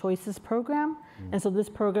part of the Choices program. And so this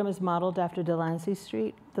program is modeled after the Delancey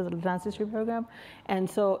Street program. And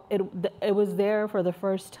so it was there for the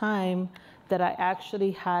first time that I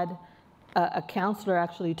actually had a counselor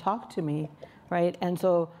actually talk to me, right? And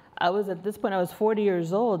so at this point, I was 40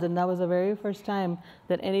 years old, and that was the very first time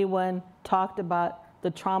that anyone talked about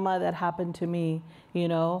the trauma that happened to me, you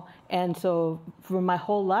know? And so for my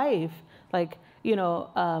whole life, like, you know,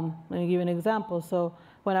 let me give you an example. So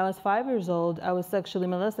when I was 5 years old, I was sexually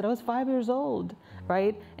molested. I was 5 years old,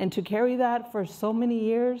 right? And to carry that for so many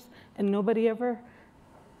years and nobody ever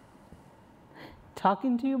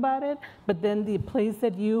talking to you about it, but then the place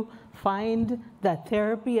that you find that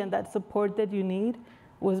therapy and that support that you need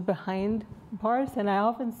was behind bars. And I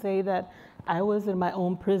often say that I was in my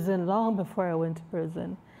own prison long before I went to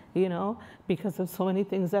prison, you know, because of so many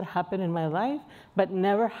things that happened in my life, but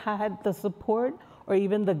never had the support or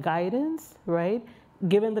even the guidance, right?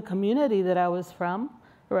 Given the community that I was from,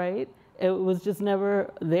 right? It was just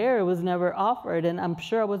never there. It was never offered. And I'm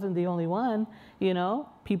sure I wasn't the only one, you know,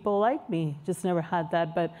 people like me just never had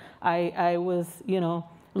that. But I was, you know,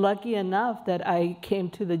 lucky enough that I came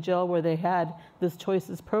to the jail where they had this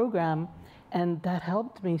Choices program, and that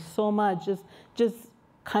helped me so much, just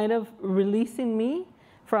kind of releasing me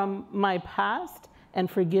from my past and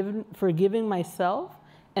forgiving myself,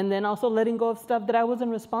 and then also letting go of stuff that I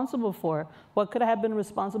wasn't responsible for. What could I have been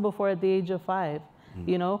responsible for at the age of 5,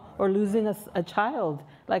 you know, or losing a child?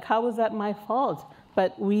 Like, how was that my fault?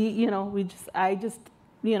 But I just,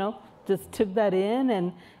 you know, just took that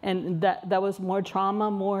in, and that was more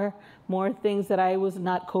trauma, more things that I was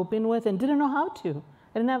not coping with and didn't know how to.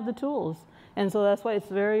 I didn't have the tools. And so that's why it's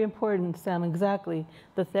very important, Sam, exactly,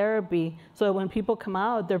 the therapy. So when people come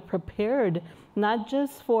out, they're prepared, not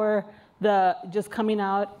just for just coming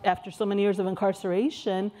out after so many years of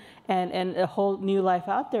incarceration and a whole new life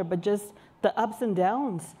out there, but just the ups and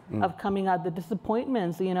downs of coming out, the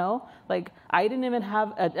disappointments, you know? Like, I didn't even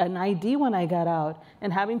have an ID when I got out,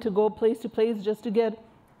 and having to go place to place just to get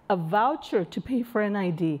a voucher to pay for an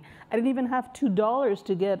ID. I didn't even have $2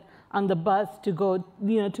 to get on the bus to go,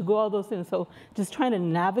 you know, to go all those things. So just trying to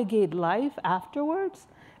navigate life afterwards,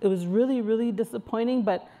 it was really, really disappointing,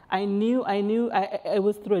 but I knew it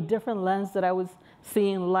was through a different lens that I was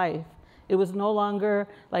seeing life. It was no longer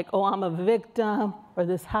like, oh, I'm a victim, or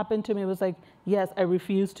this happened to me. It was like, yes, I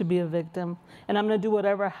refuse to be a victim, and I'm gonna do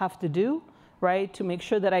whatever I have to do, right, to make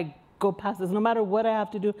sure that I go past this, no matter what I have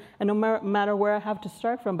to do, and no matter where I have to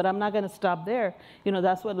start from, but I'm not gonna stop there. You know,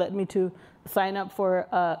 that's what led me to sign up for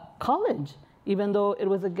college, even though it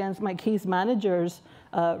was against my case manager's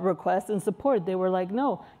request and support. They were like,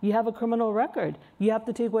 no, you have a criminal record. You have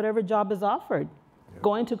to take whatever job is offered. Yep.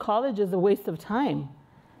 Going to college is a waste of time,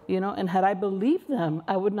 you know, and had I believed them,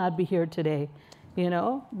 I would not be here today, you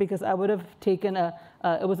know, because I would have taken it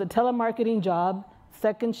was a telemarketing job,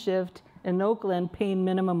 second shift in Oakland, paying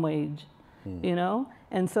minimum wage, you know?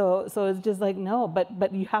 And so it's just like, no,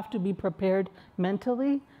 but you have to be prepared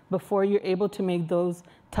mentally before you're able to make those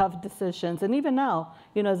tough decisions. And even now,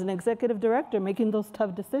 you know, as an executive director, making those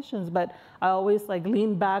tough decisions, but I always like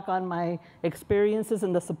lean back on my experiences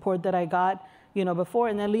and the support that I got, you know, before,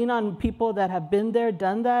 and then lean on people that have been there,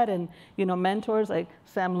 done that, and, you know, mentors like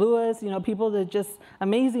Sam Lewis, you know, people that just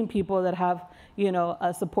amazing people that have, you know,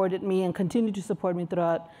 supported me and continue to support me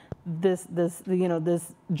throughout this you know,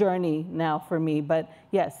 this journey now for me. But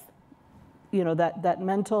yes, you know, that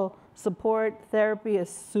mental support therapy is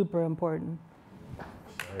super important.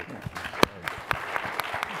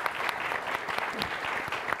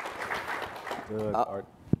 Good.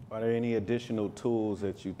 Are there any additional tools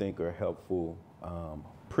that you think are helpful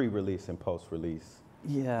pre-release and post-release?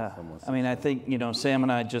 Yeah, I mean, I think, you know, Sam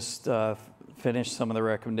and I just finished some of the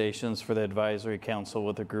recommendations for the advisory council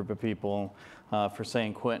with a group of people for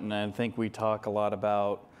San Quentin. And I think we talk a lot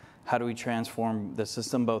about how do we transform the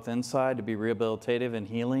system both inside to be rehabilitative and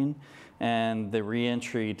healing, and the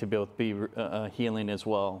reentry to both be healing as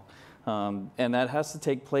well. And that has to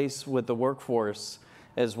take place with the workforce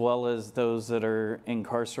as well as those that are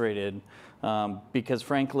incarcerated. Because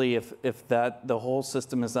frankly, if the whole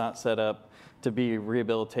system is not set up to be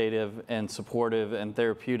rehabilitative and supportive and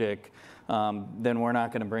therapeutic, then we're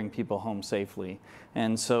not going to bring people home safely.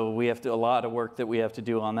 And so we have a lot of work that we have to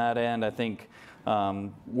do on that end. I think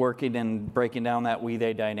working and breaking down that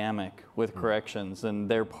we-they dynamic with corrections, and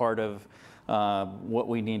they're part of what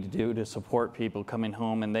we need to do to support people coming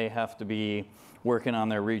home, and they have to be working on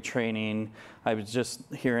their retraining. I was just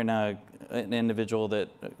hearing an individual that,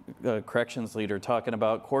 a corrections leader, talking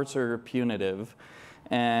about courts are punitive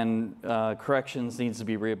and corrections needs to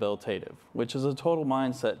be rehabilitative, which is a total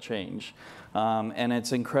mindset change. And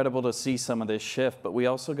it's incredible to see some of this shift, but we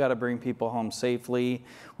also got to bring people home safely.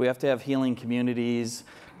 We have to have healing communities.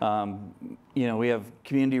 You know, we have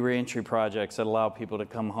community reentry projects that allow people to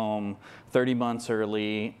come home 30 months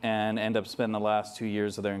early and end up spending the last 2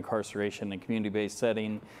 years of their incarceration in a community-based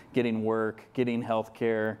setting, getting work, getting health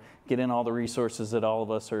care, getting all the resources that all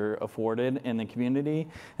of us are afforded in the community.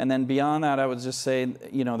 And then beyond that, I would just say,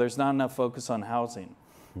 you know, there's not enough focus on housing.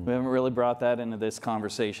 We haven't really brought that into this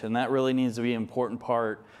conversation. That really needs to be an important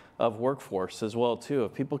part of workforce as well too.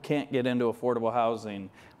 If people can't get into affordable housing,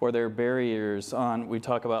 or there are barriers on, we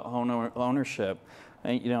talk about ownership,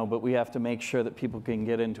 and, you know, but we have to make sure that people can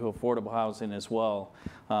get into affordable housing as well.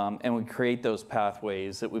 And we create those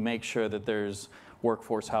pathways, that we make sure that there's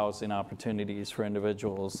workforce housing opportunities for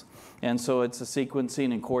individuals. And so it's a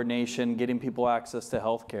sequencing and coordination, getting people access to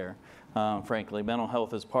health care. Frankly, mental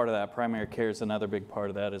health is part of that. Primary care is another big part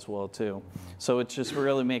of that as well too. So it's just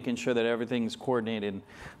really making sure that everything's coordinated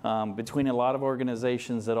between a lot of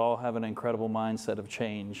organizations that all have an incredible mindset of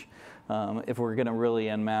change if we're going to really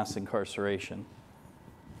end mass incarceration.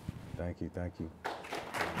 Thank you, thank you.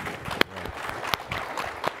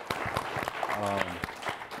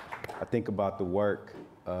 I think about the work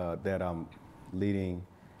that I'm leading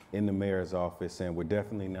in the mayor's office, and we're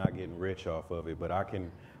definitely not getting rich off of it, but I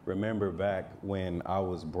can remember back when I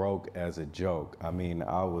was broke as a joke. I mean,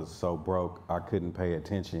 I was so broke, I couldn't pay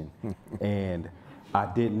attention. And I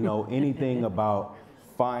didn't know anything about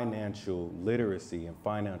financial literacy and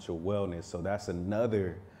financial wellness. So that's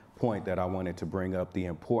another point that I wanted to bring up, the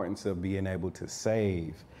importance of being able to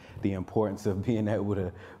save, the importance of being able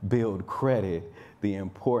to build credit, the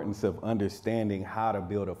importance of understanding how to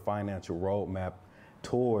build a financial roadmap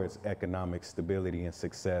towards economic stability and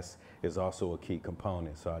success is also a key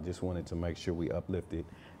component. So I just wanted to make sure we uplifted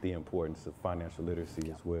the importance of financial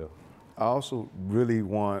literacy as well. I also really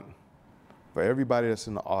want, for everybody that's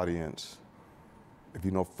in the audience, if you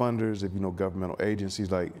know funders, if you know governmental agencies,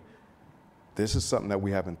 like, this is something that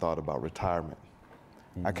we haven't thought about, retirement.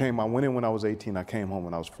 Mm-hmm. I went in when I was 18, I came home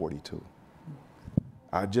when I was 42.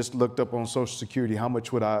 I just looked up on Social Security, how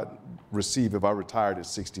much would I receive if I retired at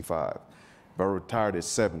 65? If I retired at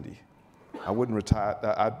 70, I wouldn't retire.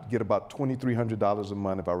 I'd get about $2,300 a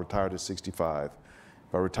month if I retired at 65.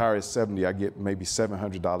 If I retire at 70, I get maybe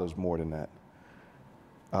 $700 more than that.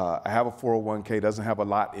 I have a 401k, doesn't have a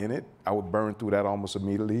lot in it. I would burn through that almost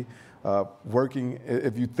immediately. Working,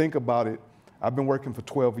 if you think about it, I've been working for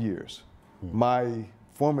 12 years. My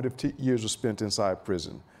formative years were spent inside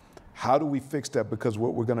prison. How do we fix that? Because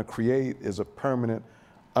what we're gonna create is a permanent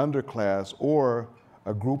underclass, or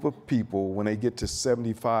a group of people when they get to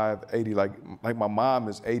 75, 80, like my mom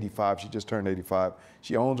is 85, she just turned 85.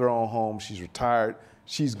 She owns her own home, she's retired,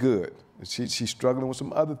 she's good. She's struggling with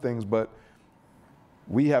some other things, but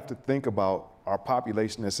we have to think about our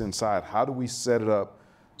population that's inside. How do we set it up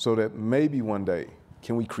so that maybe one day,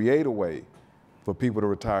 can we create a way for people to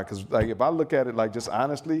retire? Because like, if I look at it like just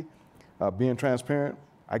honestly, being transparent,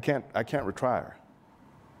 I can't retire.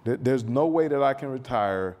 There's no way that I can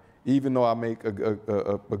retire even though I make a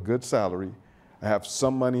good salary, I have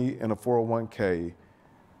some money in a 401k,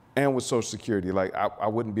 and with Social Security. Like, I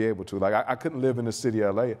wouldn't be able to. Like, I couldn't live in the city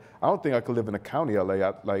of LA. I don't think I could live in the county of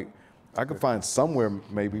LA. I could find somewhere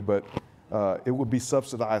maybe, but it would be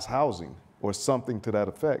subsidized housing or something to that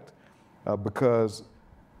effect, because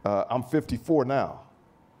I'm 54 now.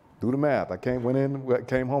 Do the math. I came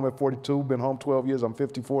home at 42, been home 12 years, I'm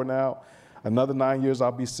 54 now. Another 9 years,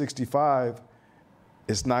 I'll be 65.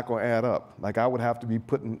 It's not going to add up. Like, I would have to be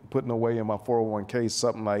putting away in my 401k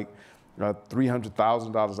something like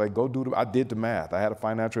 $300,000. Like, go do I did the math. I had a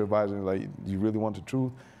financial advisor, like, you really want the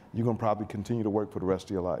truth? You're going to probably continue to work for the rest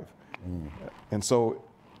of your life. And so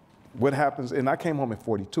what happens, and I came home at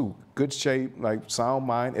 42, good shape, like sound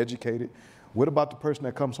mind, educated. What about the person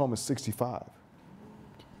that comes home at 65?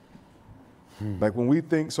 Like, when we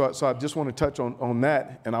think, so I just want to touch on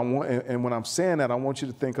that, and when I'm saying that, I want you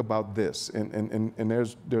to think about this, and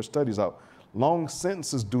there's studies out. Long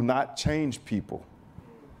sentences do not change people.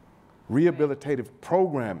 Rehabilitative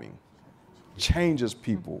programming changes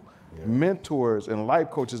people. Yeah. Mentors and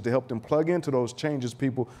life coaches to help them plug into those changes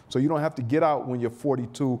people, so you don't have to get out when you're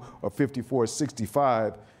 42 or 54 or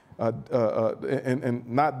 65, and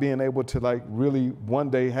not being able to, like, really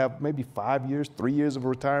one day have maybe 5 years, 3 years of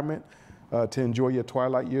retirement. to enjoy your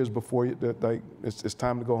twilight years before it's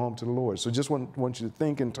time to go home to the Lord. So just want you to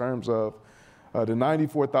think in terms of the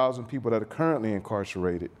 94,000 people that are currently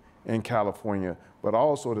incarcerated in California, but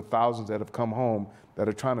also the thousands that have come home that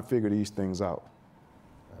are trying to figure these things out.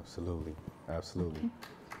 Absolutely, absolutely.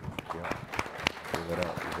 Yeah, give it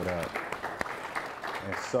up, give it up.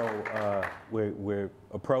 And so we're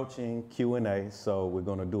approaching Q&A, so we're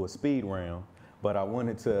gonna do a speed round, but I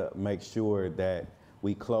wanted to make sure that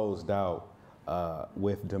we closed out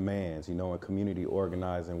with demands. You know, in community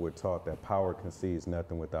organizing, we're taught that power concedes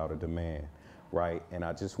nothing without a demand, right? And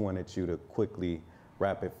I just wanted you to quickly,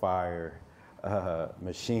 rapid fire,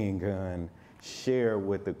 machine gun, share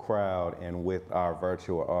with the crowd and with our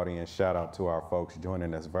virtual audience. Shout out to our folks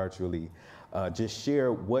joining us virtually. Just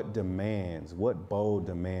share what demands, what bold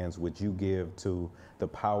demands would you give to the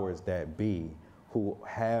powers that be who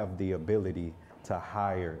have the ability to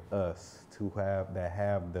hire us, that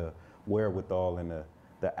have the wherewithal and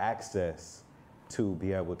the access to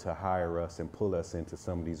be able to hire us and pull us into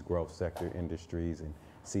some of these growth sector industries and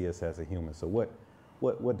see us as a human. So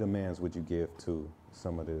what demands would you give to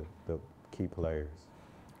some of the key players?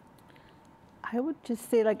 I would just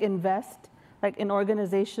say invest in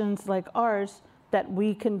organizations like ours that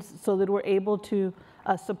we can, so that we're able to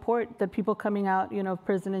support the people coming out, of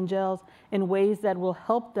prison and jails in ways that will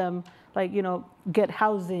help them, get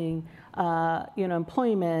housing,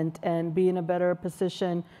 employment, and be in a better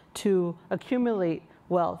position to accumulate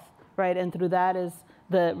wealth, right? And through that is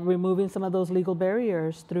removing some of those legal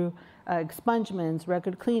barriers through expungements,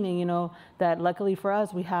 record cleaning, that luckily for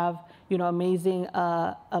us, we have, amazing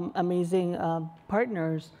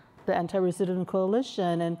partners, the Anti-Recidivism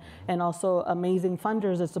Coalition, and also amazing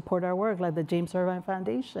funders that support our work, like the James Irvine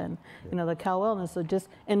Foundation, the Cal Wellness. So just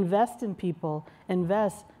invest in people,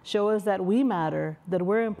 show us that we matter, that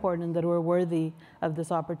we're important, that we're worthy of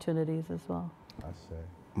these opportunities as well. I say.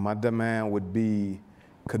 My demand would be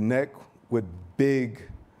connect with big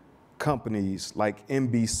companies like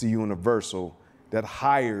NBC Universal that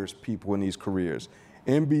hires people in these careers.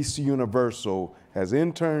 NBC Universal has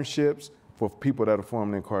internships for people that are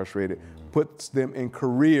formerly incarcerated, puts them in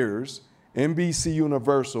careers. NBC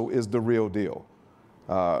Universal is the real deal.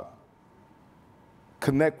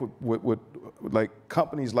 Connect with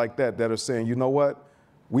companies like that are saying, you know what,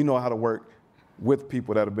 we know how to work with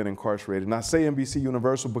people that have been incarcerated. And I say NBC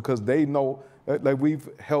Universal because they know, we've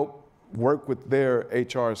helped work with their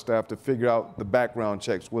HR staff to figure out the background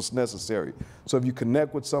checks, what's necessary. So if you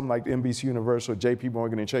connect with something like NBC Universal, JP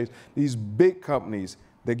Morgan and Chase, these big companies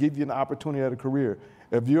that give you an opportunity at a career.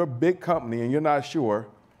 If you're a big company and you're not sure,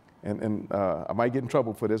 and I might get in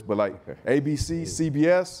trouble for this, but ABC,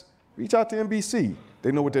 CBS, reach out to NBC.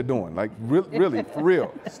 They know what they're doing, really, for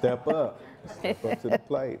real. Step up to the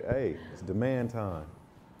plate. Hey, it's demand time.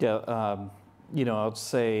 Yeah, I'd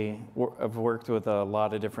say I've worked with a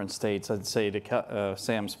lot of different states. I'd say to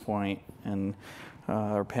Sam's point and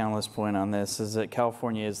our panelist's point on this is that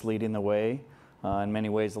California is leading the way in many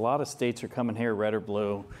ways. A lot of states are coming here, red or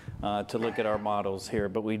blue, to look at our models here,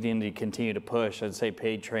 but we need to continue to push. I'd say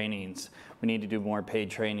paid trainings. We need to do more paid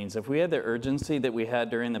trainings. If we had the urgency that we had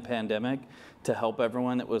during the pandemic to help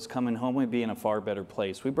everyone that was coming home, we'd be in a far better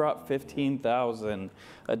place. We brought 15,000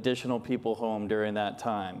 additional people home during that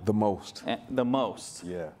time. The most. The most.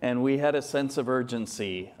 Yeah. And we had a sense of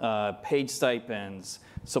urgency, paid stipends,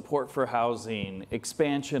 support for housing,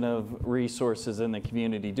 expansion of resources in the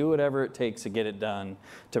community, do whatever it takes to get it done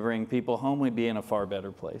to bring people home, we'd be in a far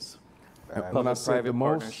better place. When I said the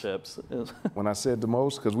most, partnerships. when I said the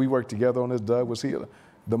most, because we worked together on this, Doug was here,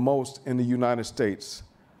 the most in the United States,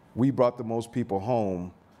 we brought the most people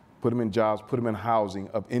home, put them in jobs, put them in housing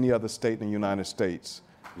of any other state in the United States.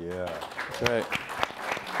 Yeah. That's right.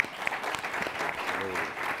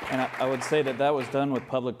 And I would say that was done with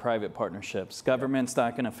public-private partnerships. Government's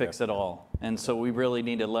not going to fix it all. And so we really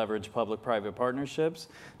need to leverage public-private partnerships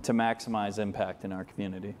to maximize impact in our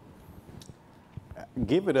community.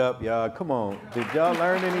 Give it up, y'all. Come on. Did y'all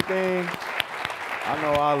learn anything? I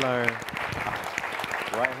know I learned.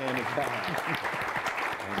 Right-handed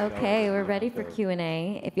guy. Okay, we're ready for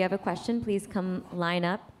Q&A. If you have a question, please come line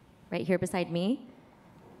up right here beside me.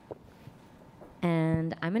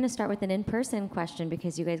 And I'm going to start with an in-person question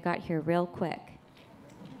because you guys got here real quick.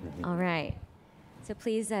 All right. So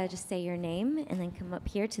please just say your name and then come up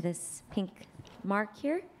here to this pink mark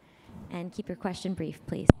here and keep your question brief,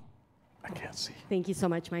 please. I can't see. Thank you so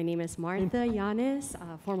much. My name is Martha Yanes,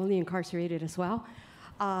 formerly incarcerated as well.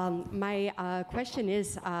 My question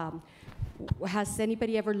is, has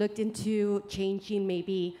anybody ever looked into changing,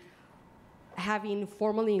 maybe having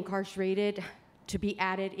formerly incarcerated to be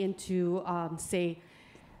added into, say,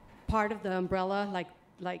 part of the umbrella,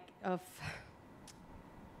 like of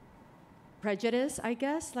prejudice, I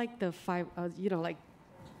guess, like the five, you know, like,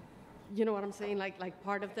 you know what I'm saying, like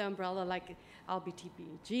part of the umbrella, like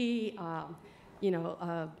LGBTQ, you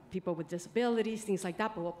know, people with disabilities, things like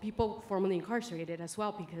that, but people formerly incarcerated as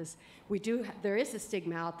well, because we do, there is a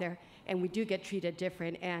stigma out there, and we do get treated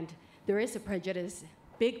different, and there is a prejudice,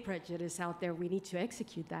 big prejudice out there. We need to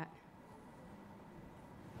execute that.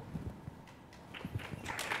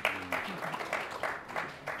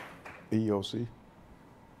 EOC?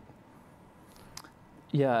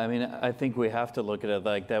 Yeah, I mean, I think we have to look at it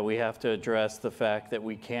like that. We have to address the fact that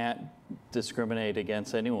we can't discriminate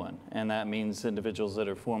against anyone. And that means individuals that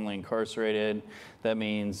are formerly incarcerated. That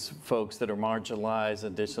means folks that are marginalized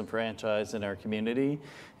and disenfranchised in our community.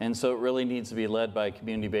 And so it really needs to be led by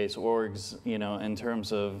community-based orgs, you know, in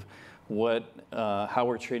terms of how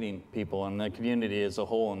we're treating people and the community as a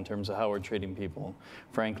whole in terms of how we're treating people.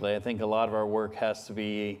 Frankly, I think a lot of our work has to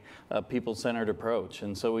be a people-centered approach.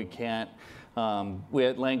 And so we can't,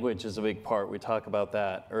 language is a big part. We talked about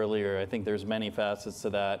that earlier. I think there's many facets to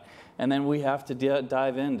that. And then we have to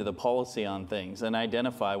dive into the policy on things and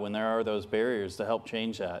identify when there are those barriers to help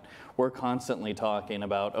change that. We're constantly talking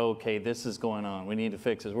about, okay, this is going on. We need to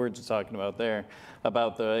fix it. We're just talking about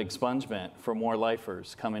about the expungement for more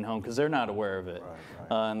lifers coming home because they're not aware of it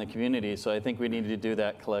in the community. So I think we need to do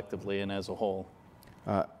that collectively and as a whole.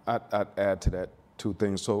 I'd add to that two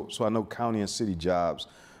things. So I know county and city jobs,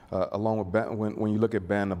 along with when you look at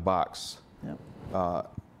ban the box, Yep.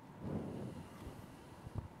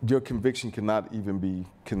 Your conviction cannot even be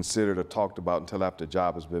considered or talked about until after a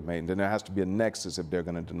job has been made. And then there has to be a nexus if they're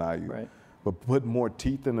going to deny you. Right. But put more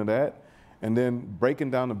teeth into that, and then breaking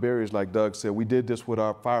down the barriers, like Doug said. We did this with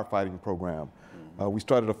our firefighting program. We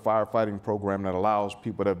started a firefighting program that allows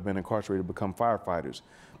people that have been incarcerated to become firefighters.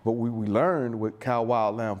 But we learned with Cal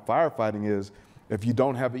Wildland firefighting is, if you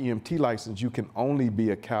don't have an EMT license, you can only be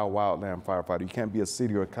a Cal Wildland firefighter. You can't be a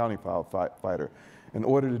city or a county firefighter. In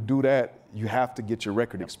order to do that, you have to get your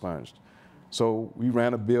record expunged. So we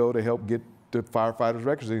ran a bill to help get the firefighters'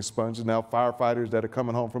 records expunged. And now firefighters that are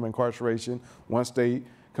coming home from incarceration, once they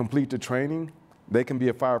complete the training, they can be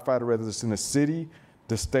a firefighter whether it's in the city,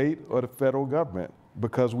 the state, or the federal government,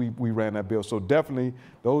 because we ran that bill. So definitely,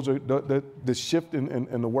 those are the shift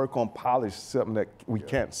in the work on policy is something that we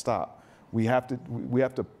can't stop. We have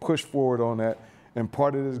to push forward on that. And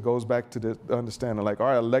part of this goes back to the understanding, like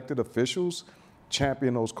our elected officials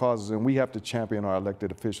champion those causes, and we have to champion our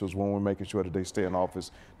elected officials when we're making sure that they stay in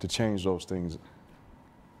office to change those things.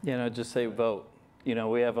 You know, just say vote. You know,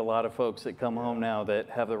 we have a lot of folks that come home now that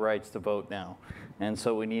have the rights to vote now. And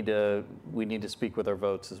so we need to speak with our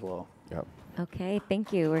votes as well. Yep. Okay,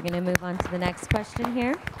 thank you. We're going to move on to the next question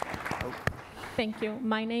here. Thank you.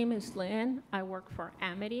 My name is Lynn. I work for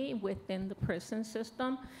Amity within the prison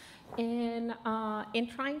system. And in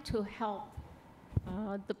trying to help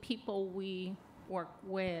the people we work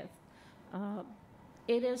with,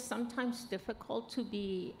 it is sometimes difficult to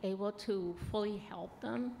be able to fully help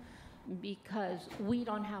them because we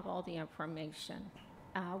don't have all the information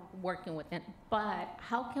working with them. But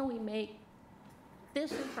how can we make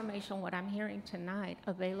this information, what I'm hearing tonight,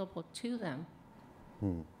 available to them?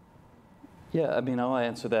 Yeah, I mean, I'll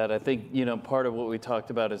answer that. I think, you know, part of what we talked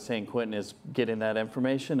about at San Quentin is getting that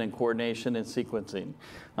information and coordination and sequencing,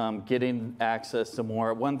 getting access to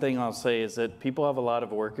more. One thing I'll say is that people have a lot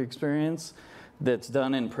of work experience that's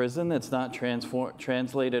done in prison that's not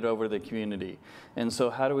translated over to the community. And so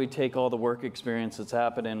how do we take all the work experience that's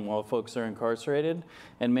happening while folks are incarcerated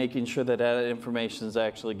and making sure that that information is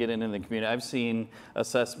actually getting in the community? I've seen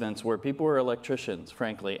assessments where people were electricians,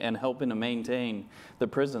 frankly, and helping to maintain the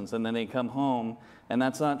prisons, and then they come home and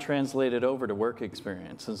that's not translated over to work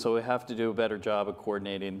experience. And so we have to do a better job of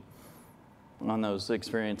coordinating on those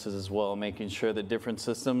experiences as well, making sure that different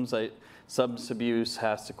systems, substance abuse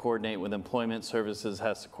has to coordinate with employment services,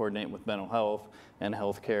 has to coordinate with mental health and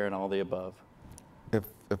healthcare and all the above.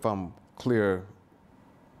 If I'm clear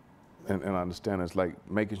and I understand, it's like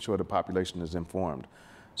making sure the population is informed.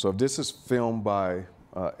 So if this is filmed by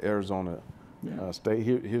Arizona State,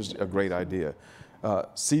 here's a great idea.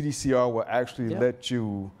 CDCR will actually let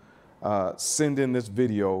you send in this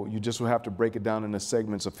video. You just will have to break it down into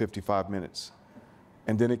segments of 55 minutes.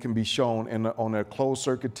 And then it can be shown on their closed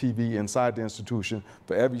circuit TV inside the institution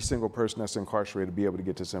for every single person that's incarcerated to be able to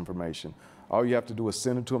get this information. All you have to do is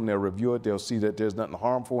send it to them, they'll review it, they'll see that there's nothing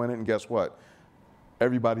harmful in it, and guess what?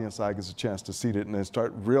 Everybody inside gets a chance to see it and then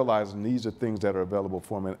start realizing these are things that are available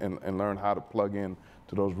for them and learn how to plug in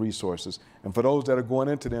to those resources. And for those that are going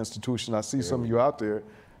into the institution, I see some of you out there,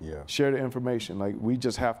 Yeah. Share the information. Like, we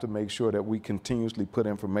just have to make sure that we continuously put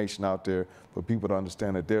information out there for people to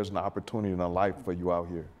understand that there's an opportunity and a life for you out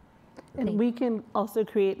here. And we can also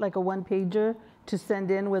create like a one-pager to send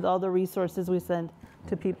in with all the resources we send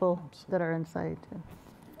to people that are inside.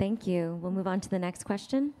 Thank you. We'll move on to the next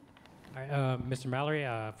question. All right, Mr. Mallory,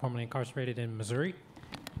 formerly incarcerated in Missouri,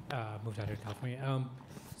 moved out here to California.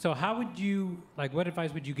 So how would you, like, what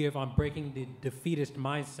advice would you give on breaking the defeatist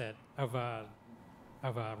mindset of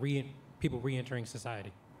people re-entering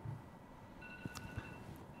society?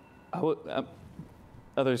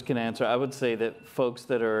 Others can answer. I would say that folks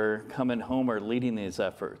that are coming home are leading these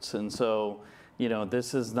efforts. And so, you know,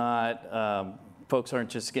 this is not, folks aren't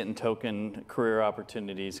just getting token career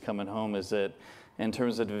opportunities coming home. Is that in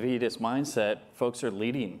terms of defeatist mindset, folks are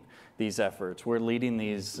leading these efforts. We're leading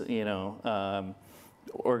these, you know,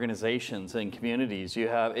 organizations and communities.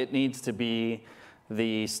 It needs to be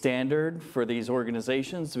the standard for these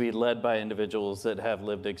organizations to be led by individuals that have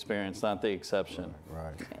lived experience, not the exception.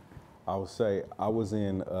 Right. I would say I was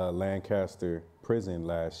in Lancaster prison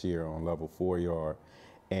last year on level 4 yard,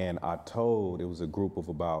 and I told, it was a group of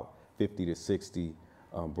about 50 to 60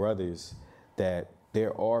 brothers, that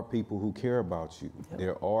there are people who care about you. Yep.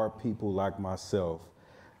 There are people like myself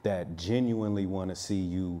that genuinely want to see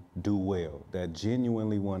you do well, that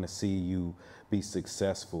genuinely want to see you be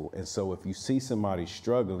successful. And so if you see somebody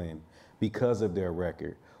struggling because of their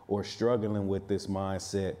record or struggling with this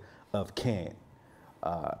mindset of can't,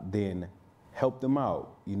 then help them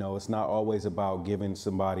out. You know, it's not always about giving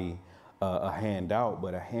somebody a hand out,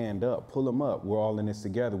 but a hand up, pull them up. We're all in this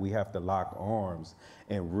together. We have to lock arms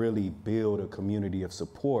and really build a community of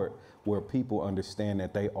support where people understand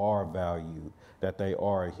that they are valued, that they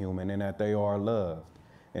are a human, and that they are loved.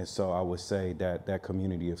 And so I would say that that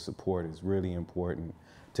community of support is really important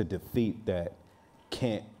to defeat that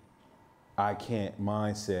I can't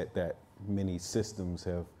mindset that many systems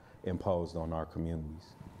have imposed on our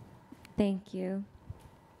communities. Thank you.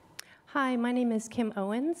 Hi, my name is Kim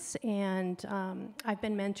Owens, and I've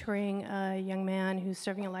been mentoring a young man who's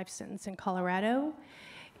serving a life sentence in Colorado.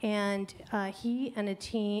 And he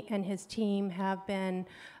and his team have been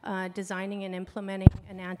designing and implementing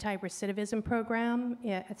an anti-recidivism program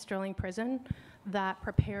at Sterling Prison that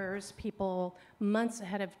prepares people months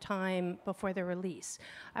ahead of time before their release.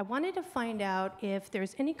 I wanted to find out if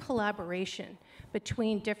there's any collaboration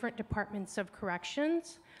between different departments of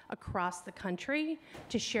corrections across the country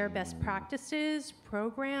to share best practices,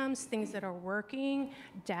 programs, things that are working,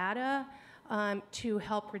 data, to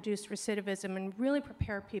help reduce recidivism and really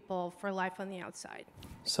prepare people for life on the outside.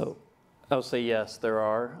 So I'll say yes, there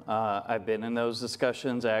are. I've been in those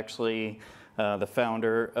discussions. Actually, the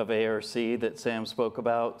founder of ARC that Sam spoke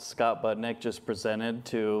about, Scott Budnick, just presented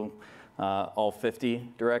to all 50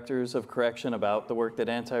 directors of correction about the work that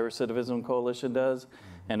Anti-Recidivism Coalition does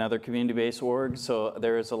and other community-based orgs. So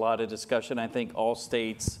there is a lot of discussion. I think all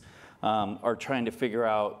states are trying to figure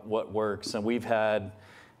out what works. And we've had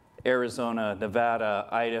Arizona, Nevada,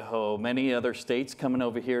 Idaho, many other states coming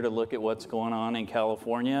over here to look at what's going on in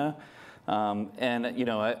California. And you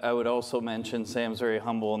know, I would also mention, Sam's very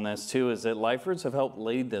humble in this too, is that lifers have helped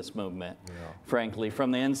lead this movement, frankly,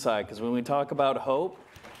 from the inside. Because when we talk about hope,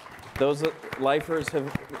 those lifers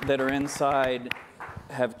that are inside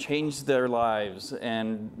have changed their lives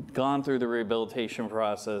and gone through the rehabilitation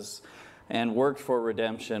process and worked for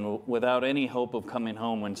redemption without any hope of coming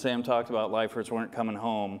home. When Sam talked about lifers weren't coming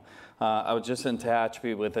home, I was just in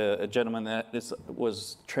Tehachapi with a gentleman that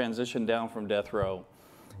was transitioned down from death row.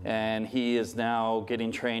 And he is now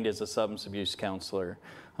getting trained as a substance abuse counselor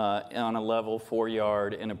on a level 4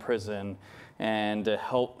 yard in a prison, and to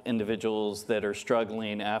help individuals that are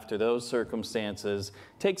struggling after those circumstances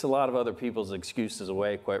takes a lot of other people's excuses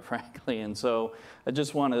away, quite frankly. And so I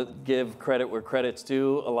just want to give credit where credit's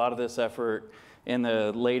due. A lot of this effort in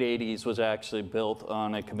the late 80s was actually built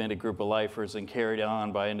on a committed group of lifers and carried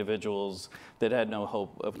on by individuals that had no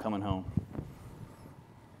hope of coming home.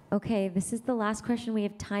 Okay, this is the last question we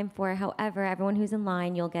have time for. However, everyone who's in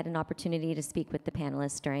line, you'll get an opportunity to speak with the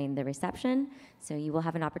panelists during the reception. So you will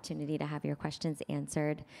have an opportunity to have your questions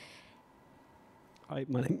answered. Hi,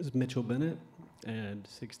 my name is Mitchell Bennett, and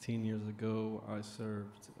 16 years ago, I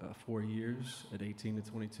served 4 years at 18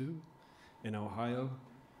 to 22 in Ohio.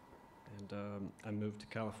 And I moved to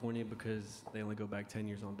California because they only go back 10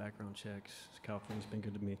 years on background checks. California's been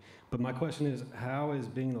good to me. But my question is, how is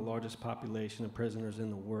being the largest population of prisoners in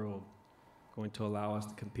the world going to allow us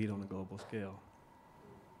to compete on a global scale?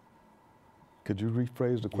 Could you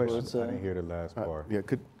rephrase the question? I didn't hear the last part.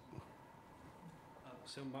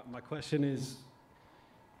 So my question is,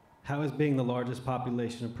 How is being the largest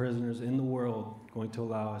population of prisoners in the world going to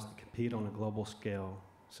allow us to compete on a global scale?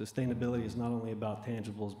 Sustainability is not only about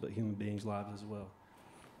tangibles, but human beings' lives as well.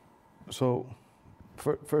 So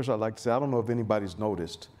first I'd like to say, I don't know if anybody's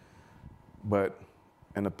noticed, but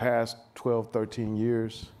in the past 12, 13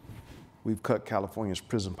 years, we've cut California's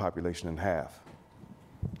prison population in half.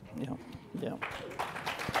 Yeah, yeah.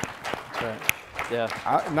 That's right.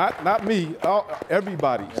 Yeah. Not me,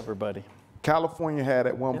 everybody. Everybody. California had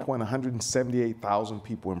at one point 178,000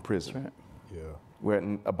 people in prison. That's right. Yeah. We're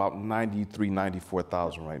at about 93,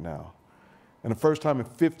 94,000 right now. And the first time in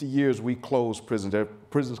 50 years we closed prisons. Their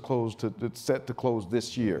prisons closed it's set to close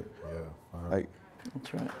this year. Yeah. Like,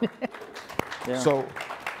 That's right. Yeah.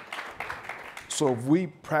 So if we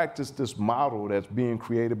practice this model that's being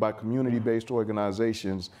created by community-based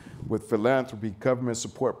organizations with philanthropy, government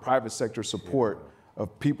support, private sector support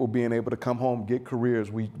of people being able to come home, get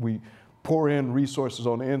careers, we pour in resources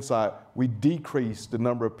on the inside, we decrease the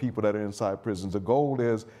number of people that are inside prisons. The goal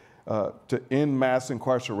is to end mass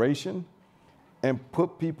incarceration and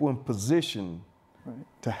put people in position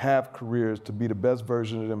to have careers, to be the best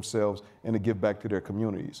version of themselves, and to give back to their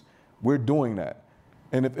communities. We're doing that.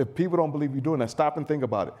 And if people don't believe you're doing that, stop and think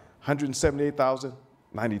about it. 178,000,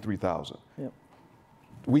 93,000. Yep.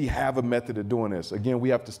 We have a method of doing this. Again, we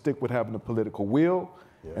have to stick with having the political will,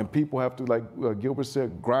 and people have to, like Gilbert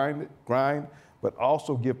said, grind, but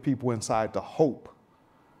also give people inside the hope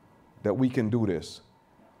that we can do this.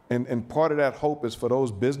 And part of that hope is for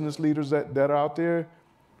those business leaders that are out there.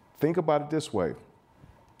 Think about it this way,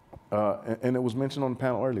 and it was mentioned on the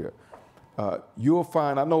panel earlier. You'll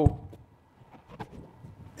find, I know,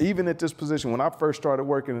 even at this position, when I first started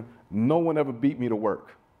working, no one ever beat me to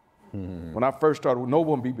work. Mm-hmm. When I first started, no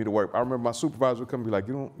one beat me to work. I remember my supervisor would come and be like,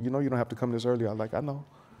 you don't have to come this early. I was like, I know.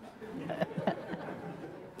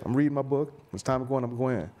 I'm reading my book. It's time to go in, I'm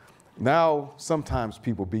going in. Now, sometimes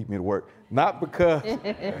people beat me to work. Not because,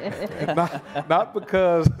 not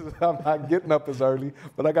because I'm not getting up as early,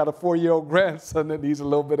 but I got a 4-year-old grandson that needs a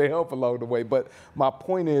little bit of help along the way. But my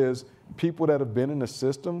point is, people that have been in the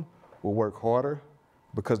system will work harder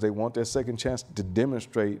because they want their second chance to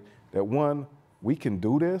demonstrate that, one, we can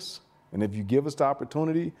do this, and if you give us the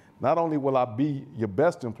opportunity, not only will I be your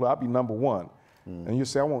best employee, I'll be number one. And you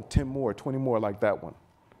say, I want 10 more, 20 more like that one.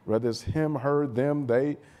 Whether it's him, her, them,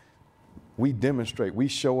 they, we demonstrate, we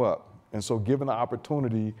show up. And so given the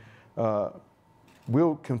opportunity,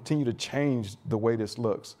 we'll continue to change the way this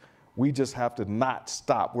looks. We just have to not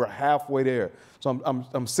stop. We're halfway there. So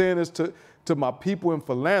I'm saying this to my people in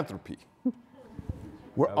philanthropy.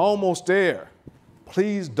 We're almost there.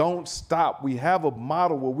 Please don't stop. We have a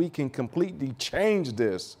model where we can completely change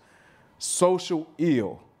this social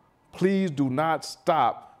ill. Please do not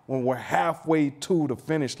stop when we're halfway to the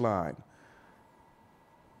finish line.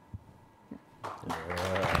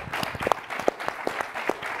 Yeah.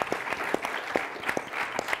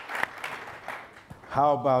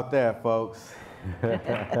 How about that, folks?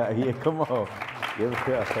 Yeah, come on. Give it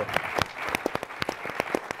up.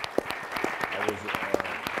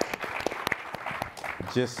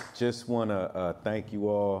 Just want to thank you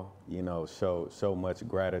all, show much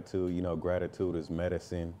gratitude. Gratitude is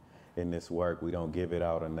medicine in this work. We don't give it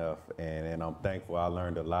out enough. And I'm thankful. I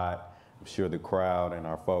learned a lot. I'm sure the crowd and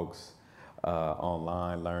our folks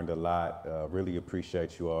online learned a lot. Really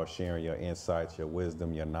appreciate you all sharing your insights, your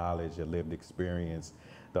wisdom, your knowledge, your lived experience,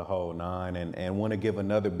 the whole nine. And want to give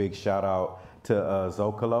another big shout out to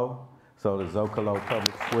Zócalo. So the Zócalo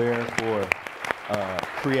Public Square for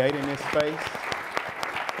creating this space.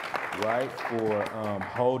 Right, for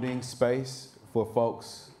holding space for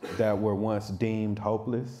folks that were once deemed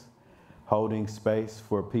hopeless, holding space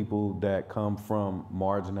for people that come from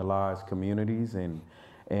marginalized communities,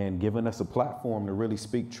 and giving us a platform to really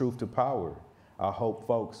speak truth to power. I hope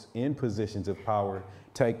folks in positions of power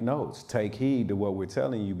take notes, take heed to what we're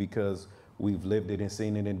telling you, because we've lived it and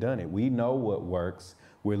seen it and done it. We know what works.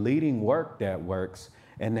 We're leading work that works,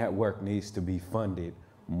 and that work needs to be funded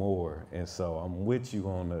more. And so I'm with you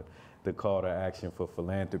on the call to action for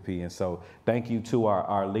philanthropy. And so thank you to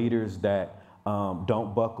our leaders that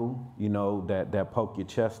don't buckle, that poke your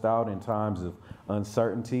chest out in times of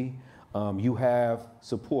uncertainty. You have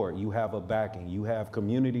support, you have a backing, you have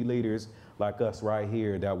community leaders like us right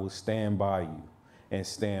here that will stand by you and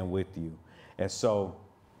stand with you. And so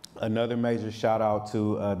another major shout out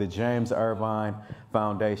to the James Irvine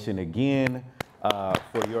Foundation again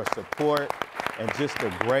for your support and just the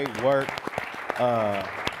great work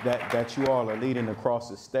that you all are leading across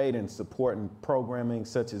the state and supporting programming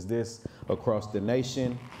such as this across the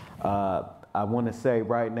nation. I want to say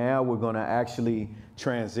right now we're going to actually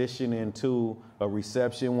transition into a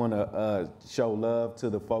reception. Want to show love to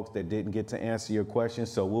the folks that didn't get to answer your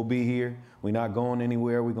questions. So we'll be here. We're not going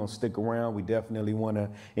anywhere. We're going to stick around. We definitely want to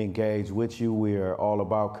engage with you. We are all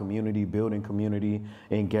about community, building community,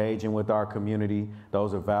 engaging with our community.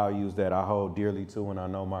 Those are values that I hold dearly to, and I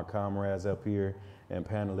know my comrades up here and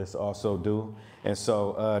panelists also do. And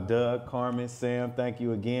so Doug, Carmen, Sam, thank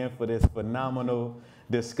you again for this phenomenal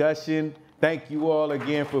discussion. Thank you all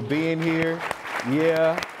again for being here.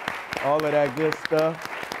 Yeah, all of that good stuff.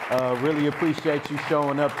 Really appreciate you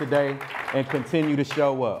showing up today and continue to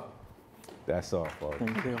show up. That's all, folks.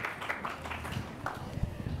 Thank you.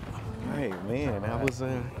 Hey, man, that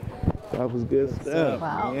was good stuff.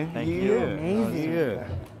 Wow. Man. Thank you. Amazing. Yeah.